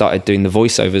then I started doing the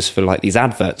voiceovers for these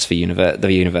adverts for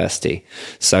the university.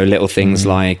 So little things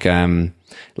like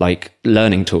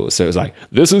learning tools. So it was like,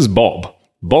 this is Bob.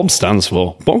 BOB stands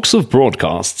for Box of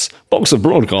Broadcasts. Box of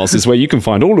Broadcasts is where you can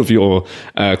find all of your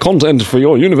content for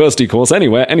your university course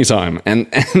anywhere, anytime. And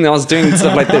I was doing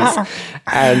stuff like this,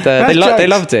 and they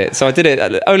loved it. So I did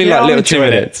it only like little 2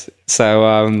 minutes. So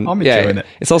I'm enjoying it.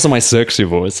 It's also my sexy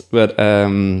voice, but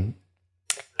come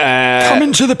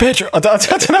into the picture. I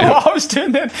don't know what I was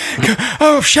doing then.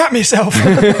 Oh, I've shat myself.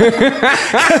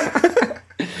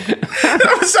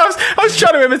 I was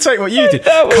trying to imitate what you did.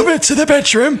 Come into the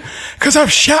bedroom because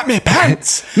I've shat my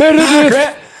pants.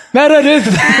 Meredith.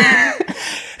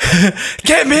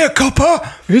 Get me a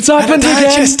cuppa. It's happened again.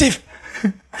 Digestive.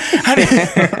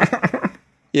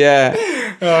 Yeah.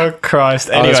 Oh Christ.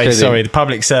 Anyway, sorry. The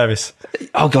public service.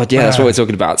 Oh God, yeah, that's what we're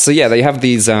talking about. So yeah, they have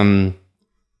these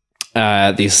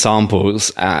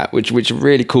samples, which are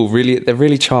really cool. They're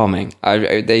really charming.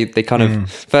 They kind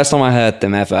of first time I heard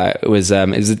them ever, it was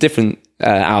a different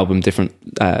album, different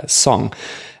song,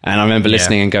 and I remember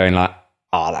listening and going like,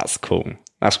 "Oh, that's cool.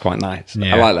 That's quite nice.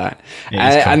 I like that." Cool.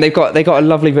 And they got a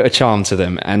lovely bit of charm to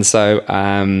them. And so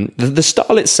the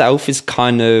style itself is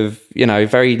kind of,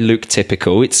 very Luke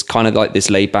typical. It's kind of like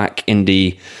this laid back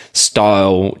indie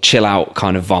style, chill out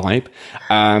kind of vibe.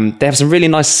 They have some really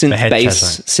nice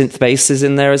synth basses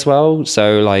in there as well.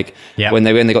 So like when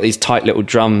they got these tight little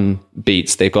drum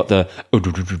beats, they've got the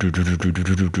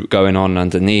going on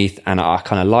underneath, and I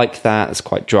kind of like that. It's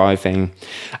quite driving.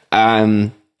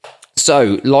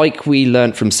 So, like we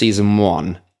learned from season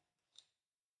 1,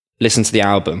 listen to the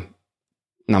album.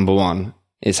 Number 1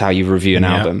 is how you review an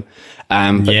album.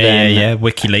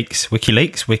 WikiLeaks,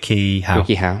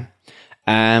 WikiHow.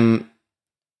 And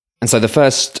so the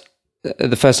first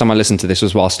time I listened to this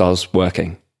was whilst I was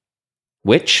working,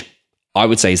 which I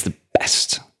would say is the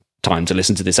best time to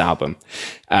listen to this album.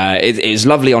 It is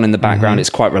lovely on in the background.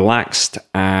 It's quite relaxed.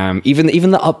 Even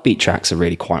the upbeat tracks are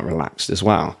really quite relaxed as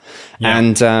well.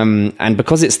 And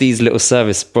because it's these little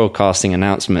service broadcasting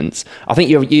announcements, I think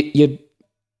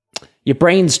your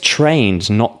brain's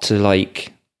trained not to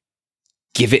like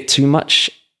give it too much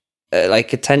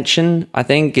like attention. I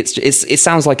think it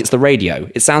sounds like it's the radio.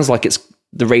 It sounds like it's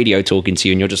the radio talking to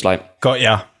you, and you're just like, got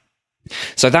ya.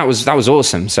 So that was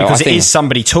awesome. So because I think it is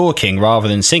somebody talking rather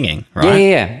than singing,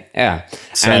 right? Yeah.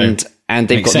 So, and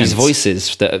they've got these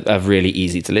voices that are really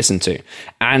easy to listen to,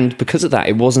 and because of that,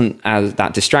 it wasn't as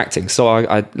that distracting. So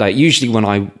I like usually when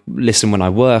I listen when I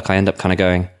work, I end up kind of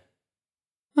going,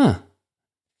 huh,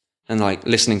 and like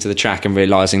listening to the track and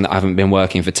realizing that I haven't been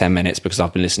working for 10 minutes because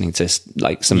I've been listening to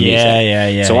like some music.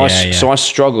 Yeah. So I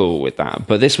struggle with that,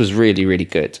 but this was really, really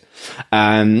good.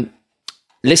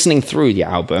 Listening through the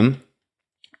album.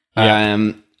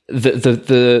 The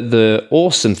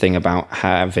awesome thing about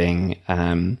having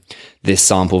this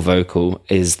sample vocal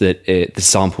is that the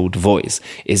sampled voice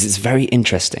is it's very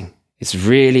interesting. It's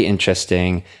really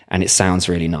interesting, and it sounds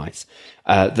really nice.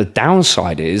 The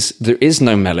downside is there is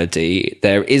no melody.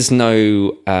 There is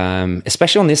no,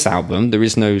 especially on this album, there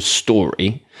is no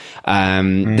story.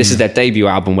 This is their debut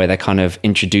album where they're kind of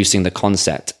introducing the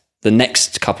concept. The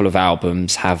next couple of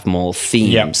albums have more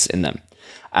themes in them.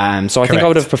 So I think I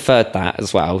would have preferred that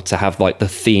as well, to have like the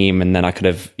theme, and then I could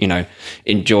have,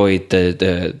 enjoyed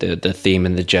the theme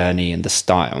and the journey and the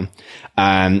style.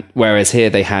 Whereas here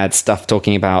they had stuff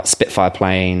talking about Spitfire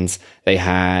planes. They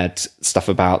had stuff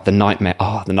about the Nightmare.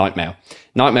 The Nightmare.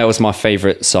 Nightmare was my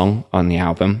favorite song on the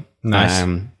album. Nice.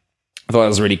 I thought it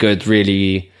was really good.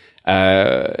 Really,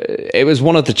 it was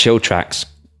one of the chill tracks.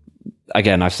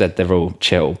 Again, I've said they're all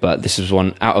chill, but this was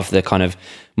one out of the kind of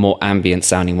more ambient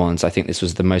sounding ones. I think this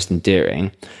was the most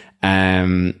endearing.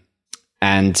 And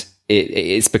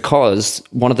it's because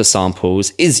one of the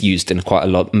samples is used in quite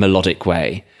a melodic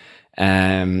way.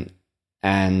 I'm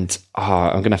going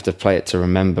to have to play it to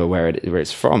remember where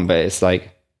it's from, but it's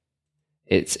like,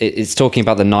 it's talking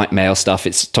about the Nightmare stuff.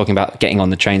 It's talking about getting on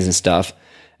the trains and stuff.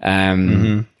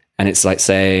 And it's like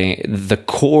saying the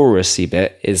chorusy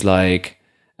bit is like,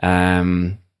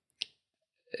 they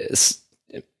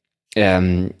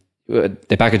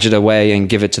package it away and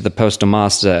give it to the postal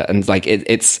master, and like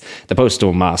it's the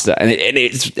postal master, and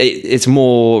it's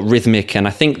more rhythmic, and I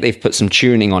think they've put some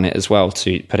tuning on it as well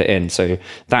to put it in, so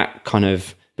that kind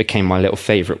of became my little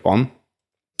favorite one.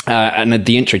 And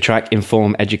the intro track,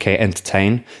 Inform, Educate,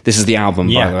 Entertain. This is the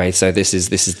album, by the way, so this is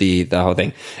the whole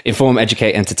thing. Inform,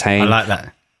 Educate, Entertain. I like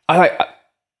that.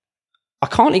 I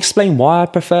can't explain why I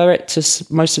prefer it to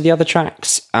most of the other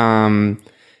tracks.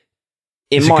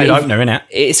 It's a good opener, isn't it?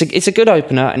 It's a good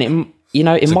opener, and it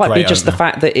might be just the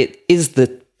fact that it is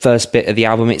the first bit of the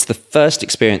album. It's the first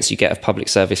experience you get of public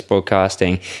service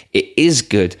broadcasting. It is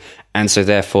good, and so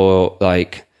therefore,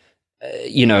 like,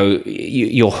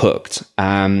 you're hooked.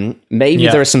 Maybe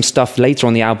there is some stuff later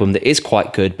on the album that is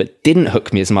quite good, but didn't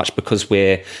hook me as much because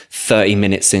we're 30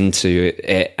 minutes into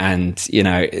it, and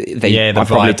I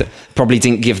probably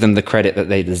didn't give them the credit that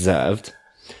they deserved.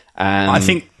 I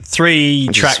think 3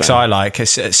 tracks I like.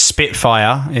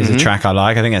 Spitfire is a track I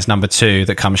like. I think that's number 2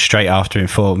 that comes straight after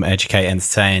Inform, Educate,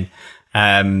 Entertain.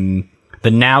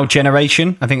 The Now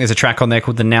Generation. I think there's a track on there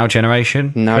called The Now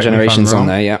Generation. Now Generation's on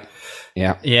there, yeah.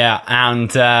 Yeah,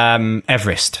 and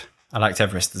Everest. I liked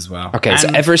Everest as well. Okay, so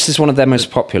Everest is one of their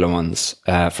most popular ones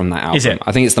from that album. Is it?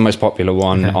 I think it's the most popular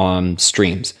one on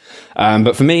streams.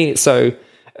 But for me, Spitfire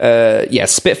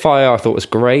I thought was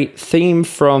great. Theme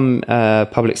from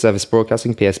Public Service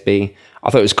Broadcasting, PSB. I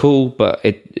thought it was cool, but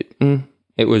it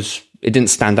didn't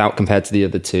stand out compared to the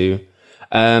other 2.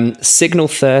 Signal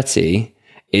 30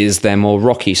 is their more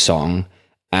rocky song.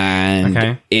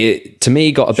 And it, to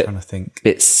me, got a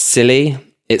bit silly.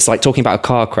 It's like talking about a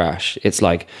car crash. It's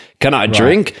like, can I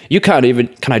drink?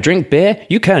 Can I drink beer?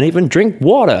 You can't even drink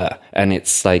water. And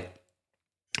it's like,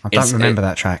 I don't remember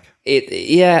that track.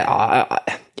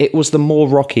 It was the more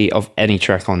rocky of any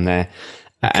track on there.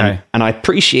 And I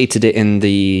appreciated it in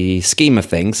the scheme of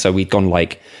things. So we'd gone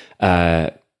like,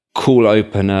 cool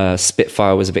opener,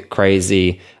 Spitfire was a bit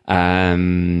crazy.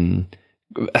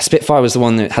 Spitfire was the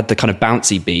one that had the kind of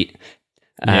bouncy beat,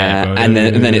 and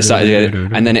then it started,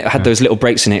 and then it had those little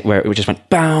breaks in it where it just went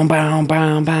bow bow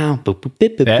bow bow, and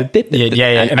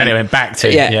then it went back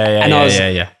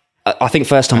to I think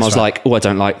first time I was like, oh, I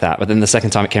don't like that, but then the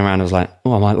second time it came around, I was like,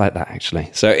 oh, I might like that actually.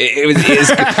 So it was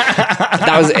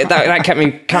that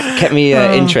kept me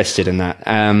interested in that.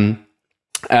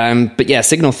 But yeah,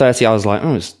 Signal 30, I was like,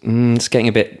 oh, it's getting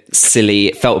a bit silly.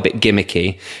 It felt a bit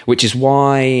gimmicky, which is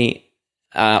why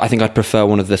I think I'd prefer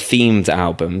one of the themed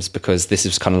albums, because this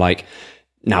is kind of like,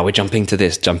 now we're jumping to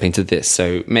this.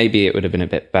 So maybe it would have been a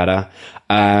bit better.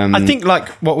 I think like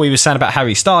what we were saying about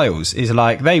Harry Styles is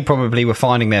like they probably were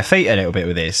finding their feet a little bit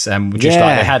with this, and just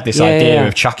like they had this idea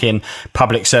of chucking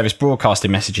public service broadcasting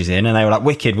messages in, and they were like,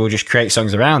 wicked, we'll just create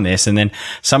songs around this. And then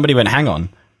somebody went, hang on,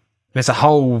 there's a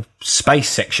whole space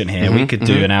section here. We could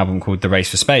do an album called The Race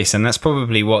for Space, and that's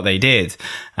probably what they did.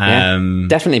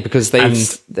 Definitely, because they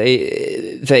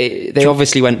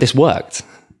obviously went, this worked.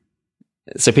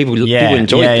 So people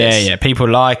enjoyed this. Yeah, people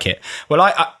like it.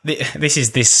 Well,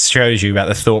 this shows you about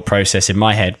the thought process in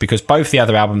my head, because both the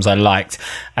other albums I liked.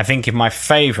 I think in my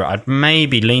favourite, I'd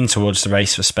maybe lean towards The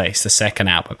Race for Space, the second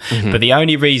album. But the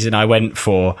only reason I went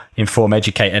for Inform,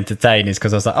 Educate, Entertain is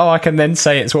because I was like, I can then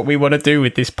say it's what we want to do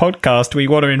with this podcast. We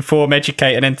want to inform,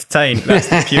 educate, and entertain. That's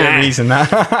the pure reason.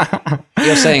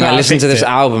 You're saying I listened to this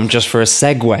album just for a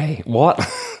segue. What?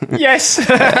 Yes.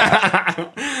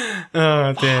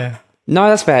 Oh dear. No,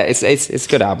 that's fair. It's a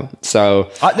good album.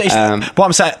 So what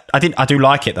I'm saying, I do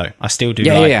like it though. I still do.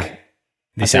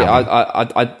 This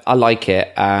album. I like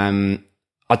it. I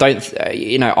don't.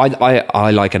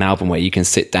 I like an album where you can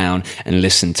sit down and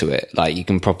listen to it. Like you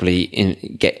can properly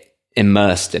get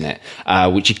immersed in it,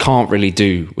 which you can't really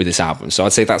do with this album. So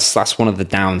I'd say that's one of the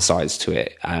downsides to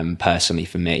it, personally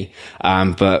for me.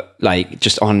 But like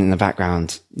just on in the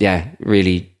background,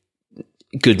 really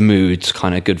good mood,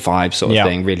 kind of good vibe sort of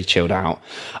thing, really chilled out.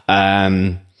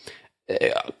 Come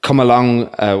Along,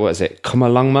 what is it? Come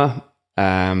Along Ma,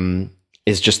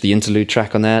 is just the interlude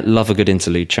track on there. Love a good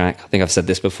interlude track. I think I've said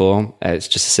this before. It's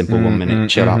just a simple 1 minute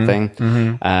chill out thing.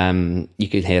 You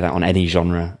could hear that on any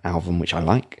genre album, which I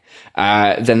like.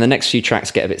 Then the next few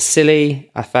tracks get a bit silly,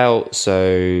 I felt.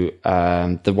 So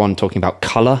the one talking about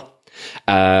colour,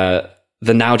 the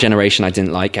Now Generation I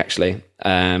didn't like, actually.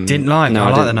 Didn't like? No,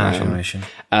 I like the Now Generation.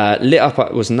 Lit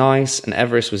Up was nice, and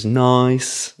Everest was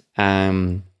nice.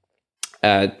 Again,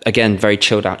 very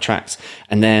chilled out tracks.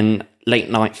 And then Late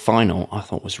Night Final I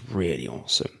thought was really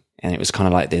awesome. And it was kind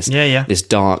of like this, this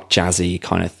dark, jazzy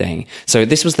kind of thing. So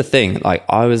this was the thing. Like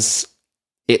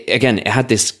it had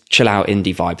this chill out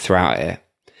indie vibe throughout it.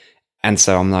 And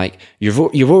so I'm like,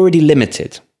 you're already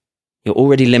limited. You're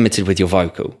already limited with your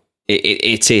vocal.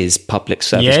 It is public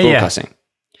service broadcasting.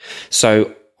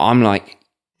 So I'm like,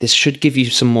 this should give you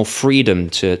some more freedom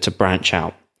to branch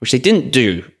out, which they didn't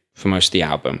do for most of the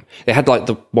album. They had like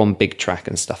the one big track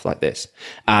and stuff like this.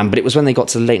 But it was when they got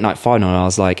to the Late Night Final, I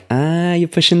was like, you're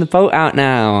pushing the boat out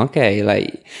now. Okay.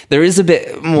 Like there is a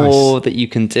bit more that you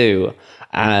can do.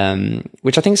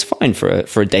 Which I think is fine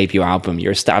for a debut album.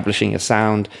 You're establishing a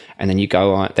sound, and then you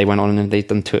go on, they went on and they've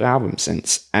done 2 albums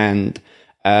since. And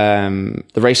The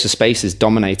Race for Space is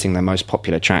dominating their most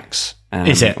popular tracks.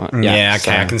 Is it?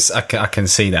 Okay. So, I can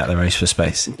see that, The Race for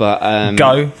Space. But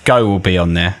Go will be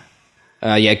on there.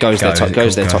 Goes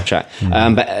their top track.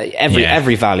 But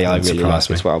every Valley I really like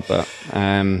as well. But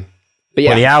yeah.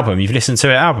 Well, the album, you've listened to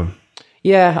the album?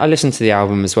 Yeah, I listened to the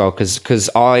album as well because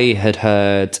I had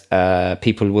heard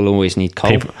People Will Always Need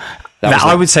Coal.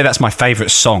 I would say that's my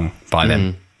favourite song by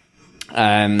them.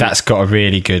 That's got a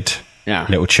really good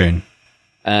little tune.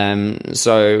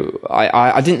 So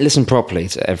I didn't listen properly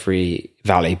to every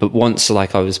Valley, but once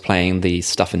like I was playing the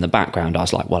stuff in the background, I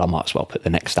was like, well, I might as well put the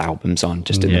next albums on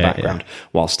just in the background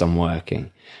whilst I'm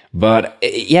working. But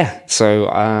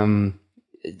so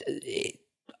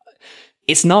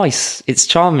it's nice, it's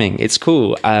charming, it's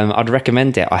cool. I'd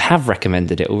recommend it. I have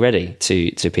recommended it already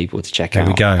to people to check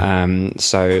out. There we go.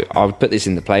 So I would put this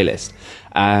in the playlist.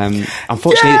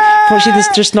 Unfortunately, there's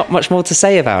just not much more to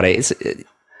say about it.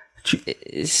 Do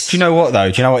you know what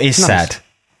though? Do you know what is sad?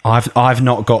 I've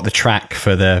not got the track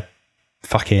for the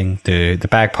fucking the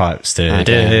bagpipes. Old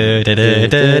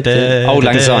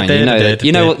Lang Syne.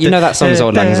 You know that song's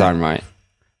Old Lang Syne, right?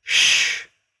 Shh.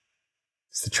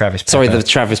 It's the Travis Pepper. Sorry, the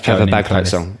Travis Pepper bagpipe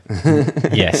song.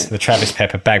 Yes, the Travis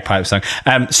Pepper bagpipe song.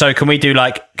 So can we do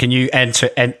can you add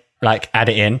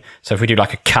it in? So if we do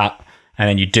like a cut and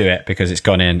then you do it because it's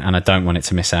gone in and I don't want it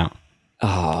to miss out.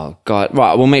 Oh God!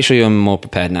 Right, we'll make sure you're more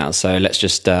prepared now. So let's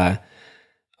just, I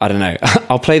don't know.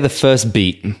 I'll play the first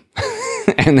beat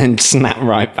and then snap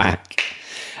right back.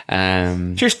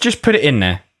 Just put it in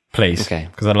there, please. Okay,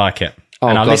 because I like it,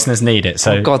 and our listeners need it.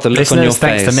 So, the look on your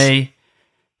face. Thanks to me.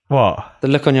 What? The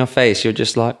look on your face. You're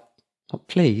just like, oh,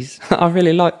 please. I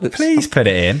really like this. Please put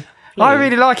it in. Please. I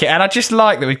really like it, and I just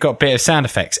like that we've got a bit of sound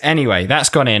effects. Anyway, that's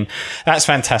gone in. That's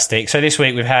fantastic. So this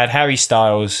week we've had Harry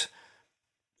Styles.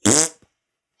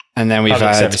 And then we've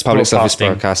had Public Service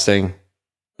Broadcasting.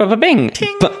 Bada bing.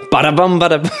 Bada bum,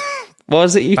 bada bum. What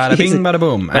was it? Bada bing, bada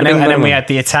boom. And then we had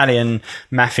the Italian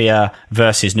Mafia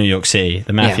versus New York City.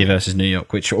 The Mafia versus New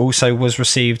York, which also was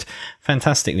received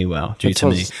fantastically well due to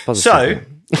me. So,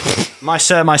 my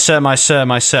sir.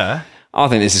 I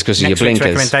think this is because of your blinkers.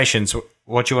 Recommendations.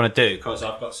 What do you want to do? Because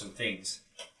I've got some things.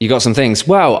 You got some things.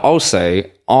 Well, also,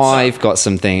 I've got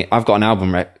something. I've got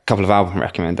an couple of album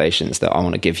recommendations that I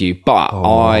want to give you. But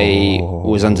I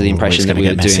was under the impression that we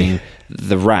were doing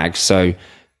the rag. So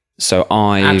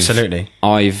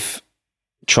I've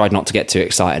tried not to get too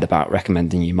excited about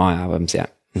recommending you my albums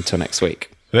yet until next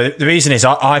week. The reason is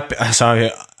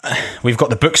we've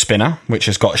got the book spinner, which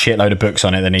has got a shitload of books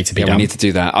on it that need to be done. We need to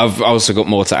do that. I've also got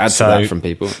more to add to that from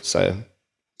people. So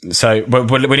we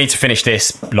need to finish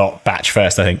this batch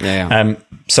first, I think. Yeah.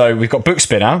 So we've got Book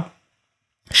Spinner.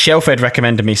 Shelfed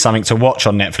recommended me something to watch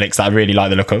on Netflix that I really like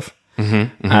the look of.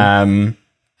 And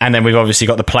then we've obviously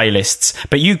got the playlists.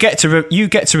 But you get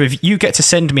to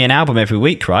send me an album every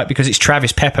week, right? Because it's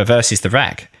Travis Pepper versus the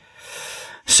Rag.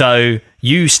 So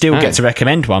you still get to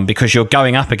recommend one because you're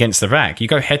going up against the Rag. You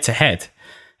go head to head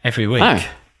every week. Oh.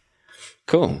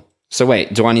 Cool. So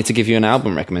wait, do I need to give you an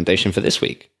album recommendation for this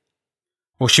week?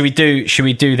 Well, should we do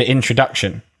the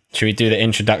introduction? Should we do the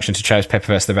introduction to Travis Pepper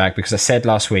vs. the Rag? Because I said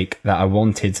last week that I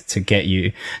wanted to get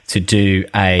you to do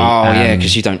a...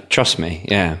 because you don't trust me.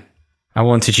 Yeah. I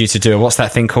wanted you to do what's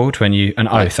that thing called when you... An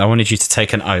oath. I wanted you to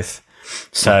take an oath.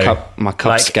 So my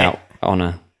Cub Scout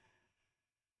honour.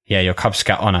 Yeah, your Cub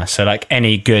Scout honour. So like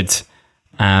any good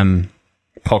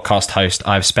podcast host,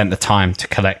 I've spent the time to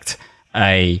collect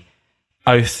a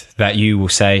oath that you will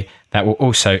say... that will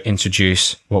also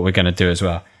introduce what we're going to do as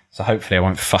well. So hopefully I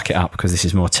won't fuck it up because this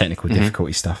is more technical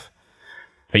difficulty stuff.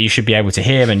 But you should be able to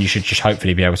hear and you should just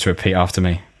hopefully be able to repeat after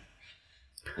me.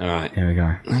 All right. Here we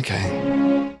go.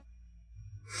 Okay.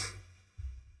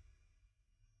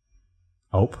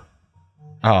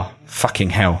 Oh, fucking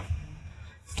hell.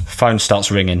 Phone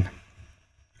starts ringing.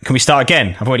 Can we start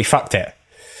again? I've already fucked it.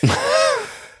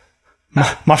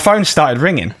 my phone started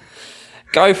ringing.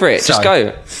 Go for it. Just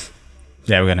go.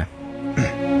 Yeah, we're going to.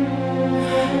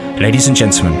 Ladies and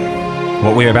gentlemen,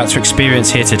 what we're about to experience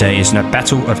here today is a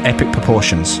battle of epic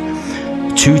proportions.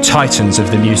 Two titans of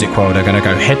the music world are going to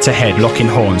go head to head, locking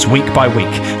horns week by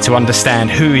week to understand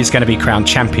who is going to be crowned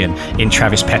champion in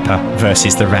Travis Pepper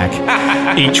versus the Rag.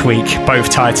 Each week,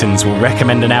 both titans will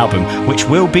recommend an album which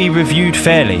will be reviewed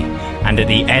fairly. And at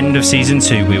the end of season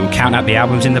 2, we will count out the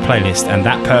albums in the playlist, and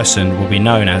that person will be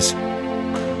known as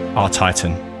our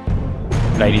titan.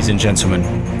 Ladies and gentlemen,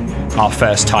 our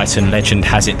first Titan legend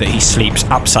has it that he sleeps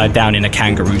upside down in a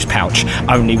kangaroo's pouch,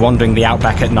 only wandering the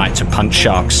outback at night to punch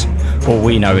sharks. All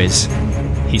we know is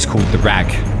he's called the Rag.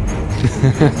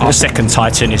 Our second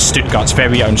Titan is Stuttgart's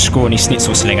very own scrawny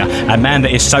Schnitzelslinger, a man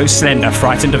that is so slender,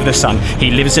 frightened of the sun,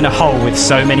 he lives in a hole with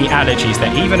so many allergies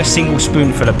that even a single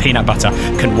spoonful of peanut butter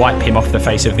can wipe him off the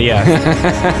face of the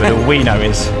earth. But all we know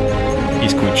is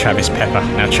He's called Travis Pepper.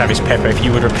 Now, Travis Pepper, if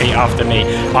you would repeat after me,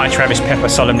 I, Travis Pepper,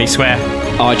 solemnly swear.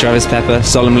 I, Travis Pepper,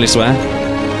 solemnly swear.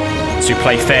 To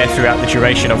play fair throughout the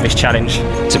duration of this challenge.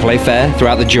 To play fair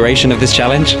throughout the duration of this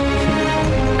challenge.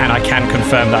 And I can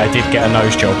confirm that I did get a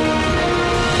nose job.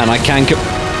 And I can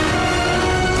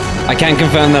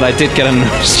confirm that I did get a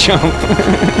nose job.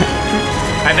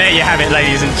 And there you have it,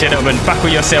 ladies and gentlemen.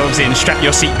 Buckle yourselves in, strap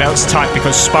your seatbelts tight,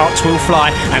 because sparks will fly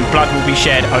and blood will be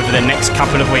shed over the next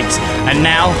couple of weeks. And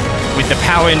now, with the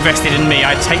power invested in me,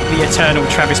 I take the eternal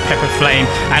Travis Pepper flame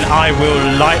and I will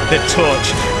light the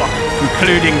torch,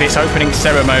 concluding this opening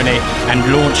ceremony and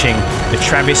launching the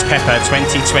Travis Pepper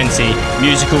 2020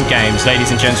 musical games. Ladies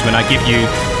and gentlemen, I give you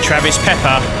Travis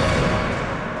Pepper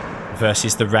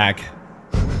versus the Rag.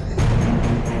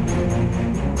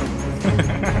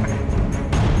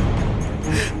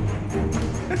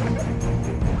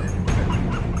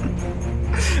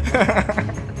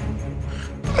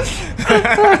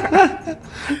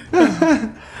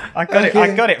 I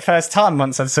got it first time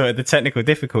once I sorted the technical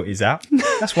difficulties out.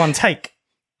 That's one take.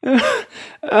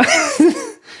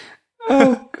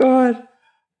 Oh God.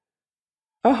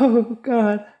 Oh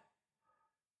God.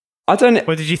 I don't.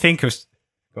 What did you think of?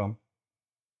 Go on.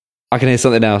 I can hear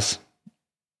something else.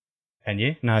 Can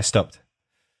you? No, I stopped.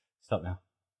 Stop now.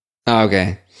 Oh,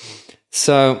 okay.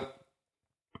 So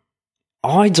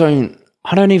I don't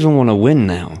even want to win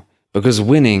now, because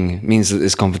winning means that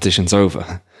this competition's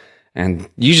over. And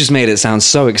you just made it sound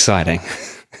so exciting.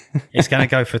 It's going to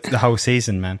go for the whole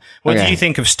season, man. What did you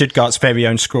think of Stuttgart's very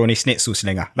own scrawny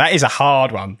Schnitzelslinger? That is a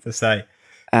hard one to say.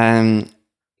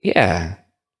 Yeah,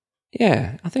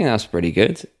 I think that's pretty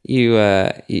good.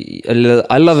 I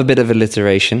love a bit of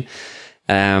alliteration.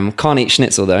 Can't eat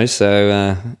schnitzel though,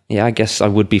 so yeah, I guess I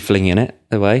would be flinging it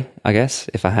away, I guess,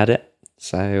 if I had it.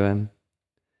 So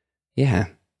yeah,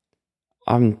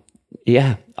 I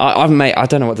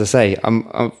don't know what to say.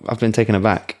 I've been taken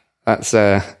aback. That's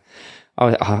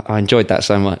I enjoyed that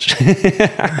so much.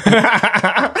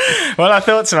 Well, I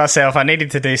thought to myself, I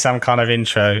needed to do some kind of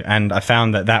intro, and I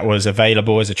found that was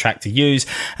available as a track to use.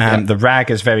 The Rag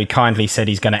has very kindly said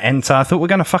he's going to enter. I thought, we're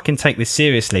going to fucking take this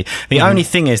seriously. The only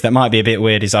thing is that might be a bit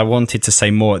weird is I wanted to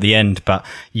say more at the end, but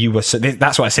you were.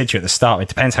 That's what I said to you at the start. It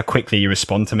depends how quickly you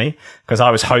respond to me, because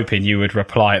I was hoping you would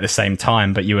reply at the same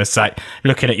time, but you were like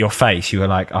looking at your face. You were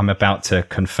like, I'm about to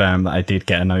confirm that I did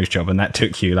get a nose job, and that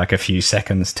took you like a few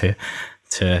seconds to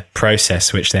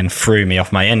process, which then threw me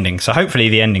off my ending. So hopefully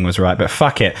the ending was right, but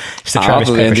fuck it. It's the Travis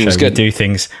Pepper show. We do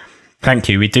things. Thank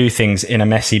you. We do things in a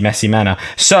messy manner.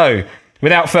 So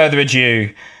without further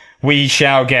ado, we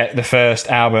shall get the first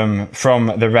album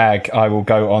from the Rag. I will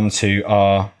go on to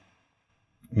our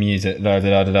music. So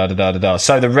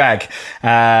the Rag.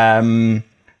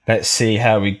 Let's see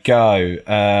how we go.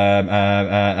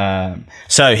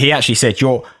 So he actually said,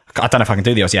 I don't know if I can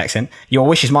do the Aussie accent. Your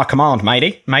wish is my command,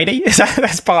 matey.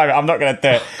 That's pirate. I'm not going to do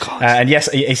it. And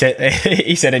yes, he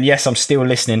said, and yes, I'm still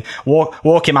listening.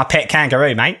 Walking my pet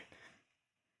kangaroo, mate.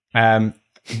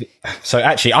 So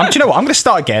actually, do you know what? I'm going to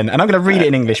start again, and I'm going to read it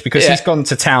in English, because he's gone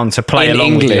to town to play in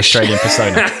along English with the Australian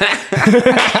persona.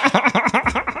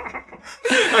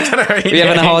 You're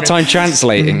having a hard time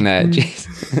translating there.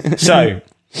 Jeez. So,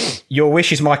 your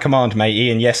wish is my command, matey,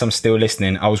 and yes, I'm still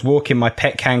listening. I was walking my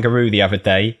pet kangaroo the other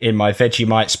day in my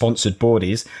Vegemite sponsored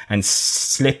boardies and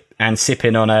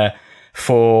sipping on a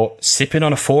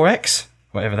 4X,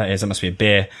 whatever that is. That must be a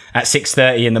beer, at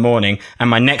 6:30 in the morning. And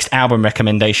my next album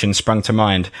recommendation sprung to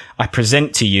mind. I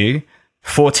present to you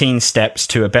 14 Steps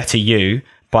to a Better You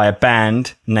by a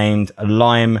band named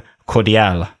Lime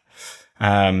Cordiale.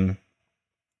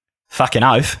 Fucking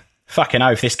oath.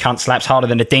 This cunt slaps harder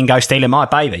than a dingo stealing my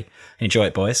baby. Enjoy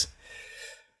it, boys.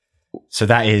 So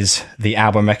that is the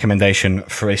album recommendation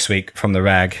for this week from the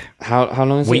Rag. How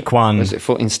long is it? Week 1. Is it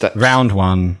 14 steps? Round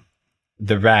 1.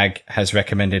 The Rag has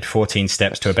recommended 14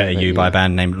 Steps to a Better You by a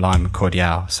band named Lime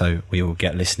Cordiale. So we will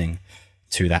get listening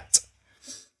to that.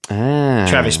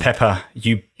 Travis Pepper,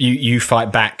 you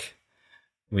fight back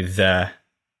with fight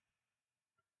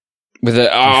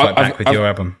back with your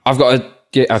album. I've got a...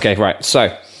 Yeah, okay, right.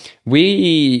 So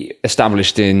we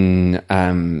established in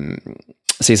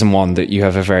season 1 that you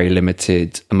have a very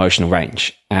limited emotional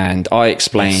range. And I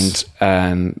explained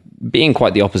being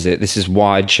quite the opposite. This is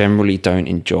why I generally don't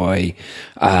enjoy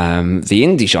the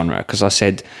indie genre, because I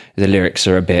said the lyrics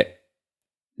are a bit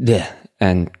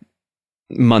and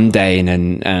mundane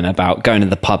and about going to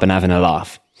the pub and having a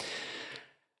laugh.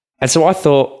 And so I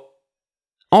thought,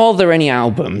 are there any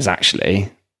albums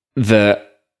actually that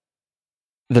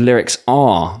the lyrics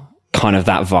are kind of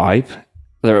that vibe?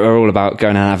 They're all about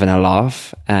going and having a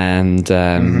laugh and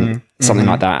something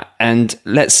like that. And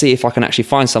let's see if I can actually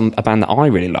find a band that I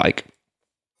really like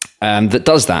that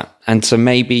does that. And so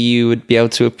maybe you would be able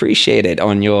to appreciate it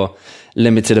on your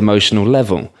limited emotional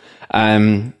level.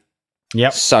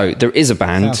 Yep. So there is a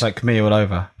band. Sounds like me all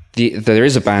over. There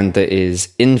is a band that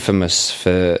is infamous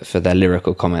for their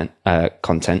lyrical content,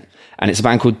 and it's a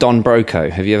band called Don Broco.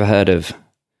 Have you ever heard of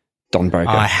Don Broco?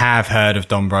 I have heard of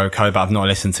Don Broco, but I've not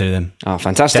listened to them. Oh,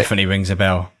 fantastic! Definitely rings a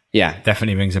bell. Yeah,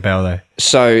 definitely rings a bell though.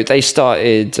 So they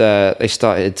started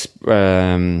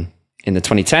in the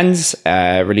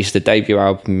 2010s, released a debut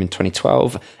album in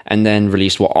 2012, and then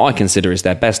released what I consider is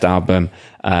their best album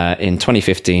in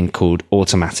 2015 called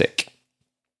Automatic.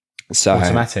 So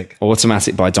Automatic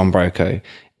by Don Broco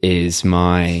is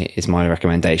my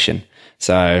recommendation.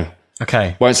 So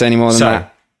okay, won't say any more than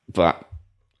that, but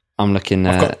I'm looking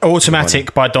I've got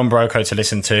Automatic by Don Broco to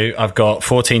listen to. I've got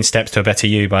 14 Steps to a Better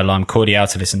You by Lime Cordiale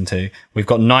to listen to. We've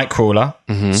got Nightcrawler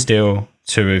still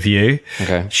to review.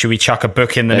 Okay. Should we chuck a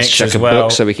book in the Let's mix chuck as a well?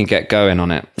 book so we can get going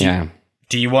on it. Yeah.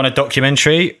 Do you want a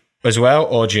documentary as well,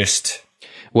 or just?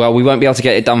 Well, we won't be able to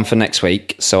get it done for next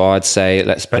week, so I'd say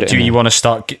let's put it. Do you want to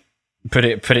start? Put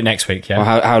it next week? Yeah.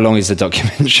 Well, how long is the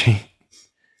documentary?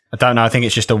 I don't know. I think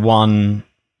it's just a one.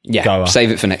 Yeah. goer.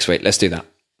 Save it for next week. Let's do that.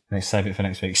 Let's save it for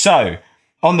next week. So,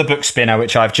 on the book spinner,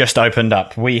 which I've just opened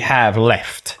up, we have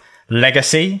left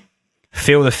Legacy,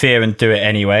 Feel the Fear and Do It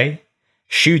Anyway,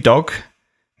 Shoe Dog,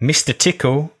 Mr.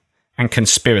 Tickle, and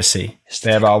Conspiracy.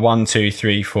 There are 1, 2,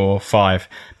 3, 4, 5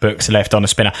 books left on the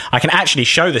spinner. I can actually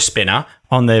show the spinner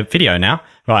on the video now.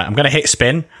 Right, I'm going to hit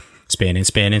spin. Spinning,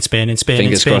 spinning, spinning, spinning,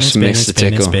 Fingers spinning, crossed, spinning, Mr.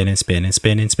 spinning, Tickle. spinning, spinning,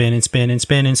 spinning, spinning, spinning,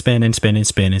 spinning, spinning, spinning,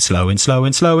 spinning, slow and slow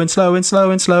and slow and slow and slow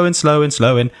and slow and slow and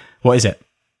slow and. What is it?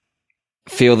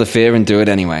 Feel the fear and do it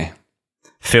anyway.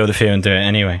 Feel the Fear and Do It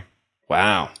Anyway.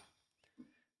 Wow.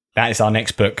 That is our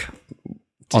next book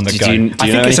on the Do go. you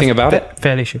know anything about it?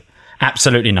 Fairly sure.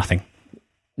 Absolutely nothing.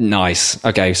 Nice.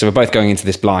 Okay, so we're both going into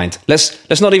this blind.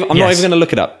 Let's not even. I'm not Yes. even going to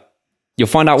look it up. You'll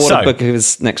find out what So- a book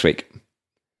is next week.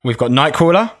 We've got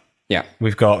Nightcrawler. Yeah.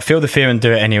 We've got Feel the Fear and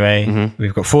Do It Anyway. Mm-hmm.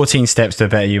 We've got 14 Steps to a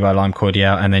Better You by Lime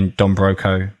Cordiale, and then Don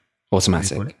Broco.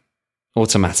 Automatic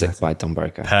by Don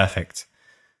Broco. Perfect.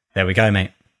 There we go,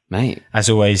 mate. Mate. As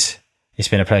always, it's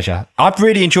been a pleasure. I've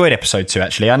really enjoyed episode 2,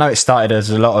 actually. I know it started as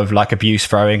a lot of like abuse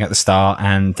throwing at the start,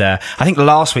 and I think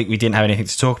last week we didn't have anything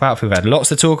to talk about. We've had lots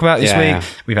to talk about this Yeah. week.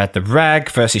 We've had the Rag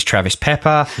versus Travis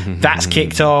Pepper. That's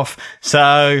kicked off.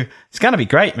 So it's going to be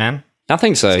great, man. I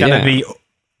think so. It's going to Yeah. be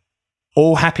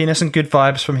all happiness and good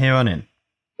vibes from here on in.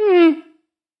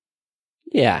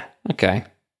 Yeah. Okay.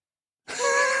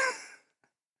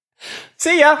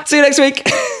 See ya. See you next week.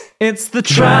 It's the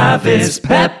Travis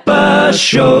Pepper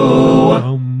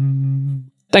Show.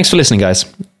 Thanks for listening, guys.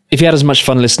 If you had as much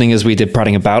fun listening as we did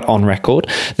prattling about on record,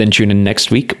 then tune in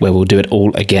next week where we'll do it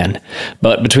all again.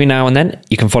 But between now and then,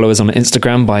 you can follow us on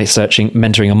Instagram by searching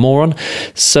Mentoring a Moron.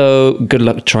 So good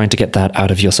luck trying to get that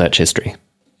out of your search history.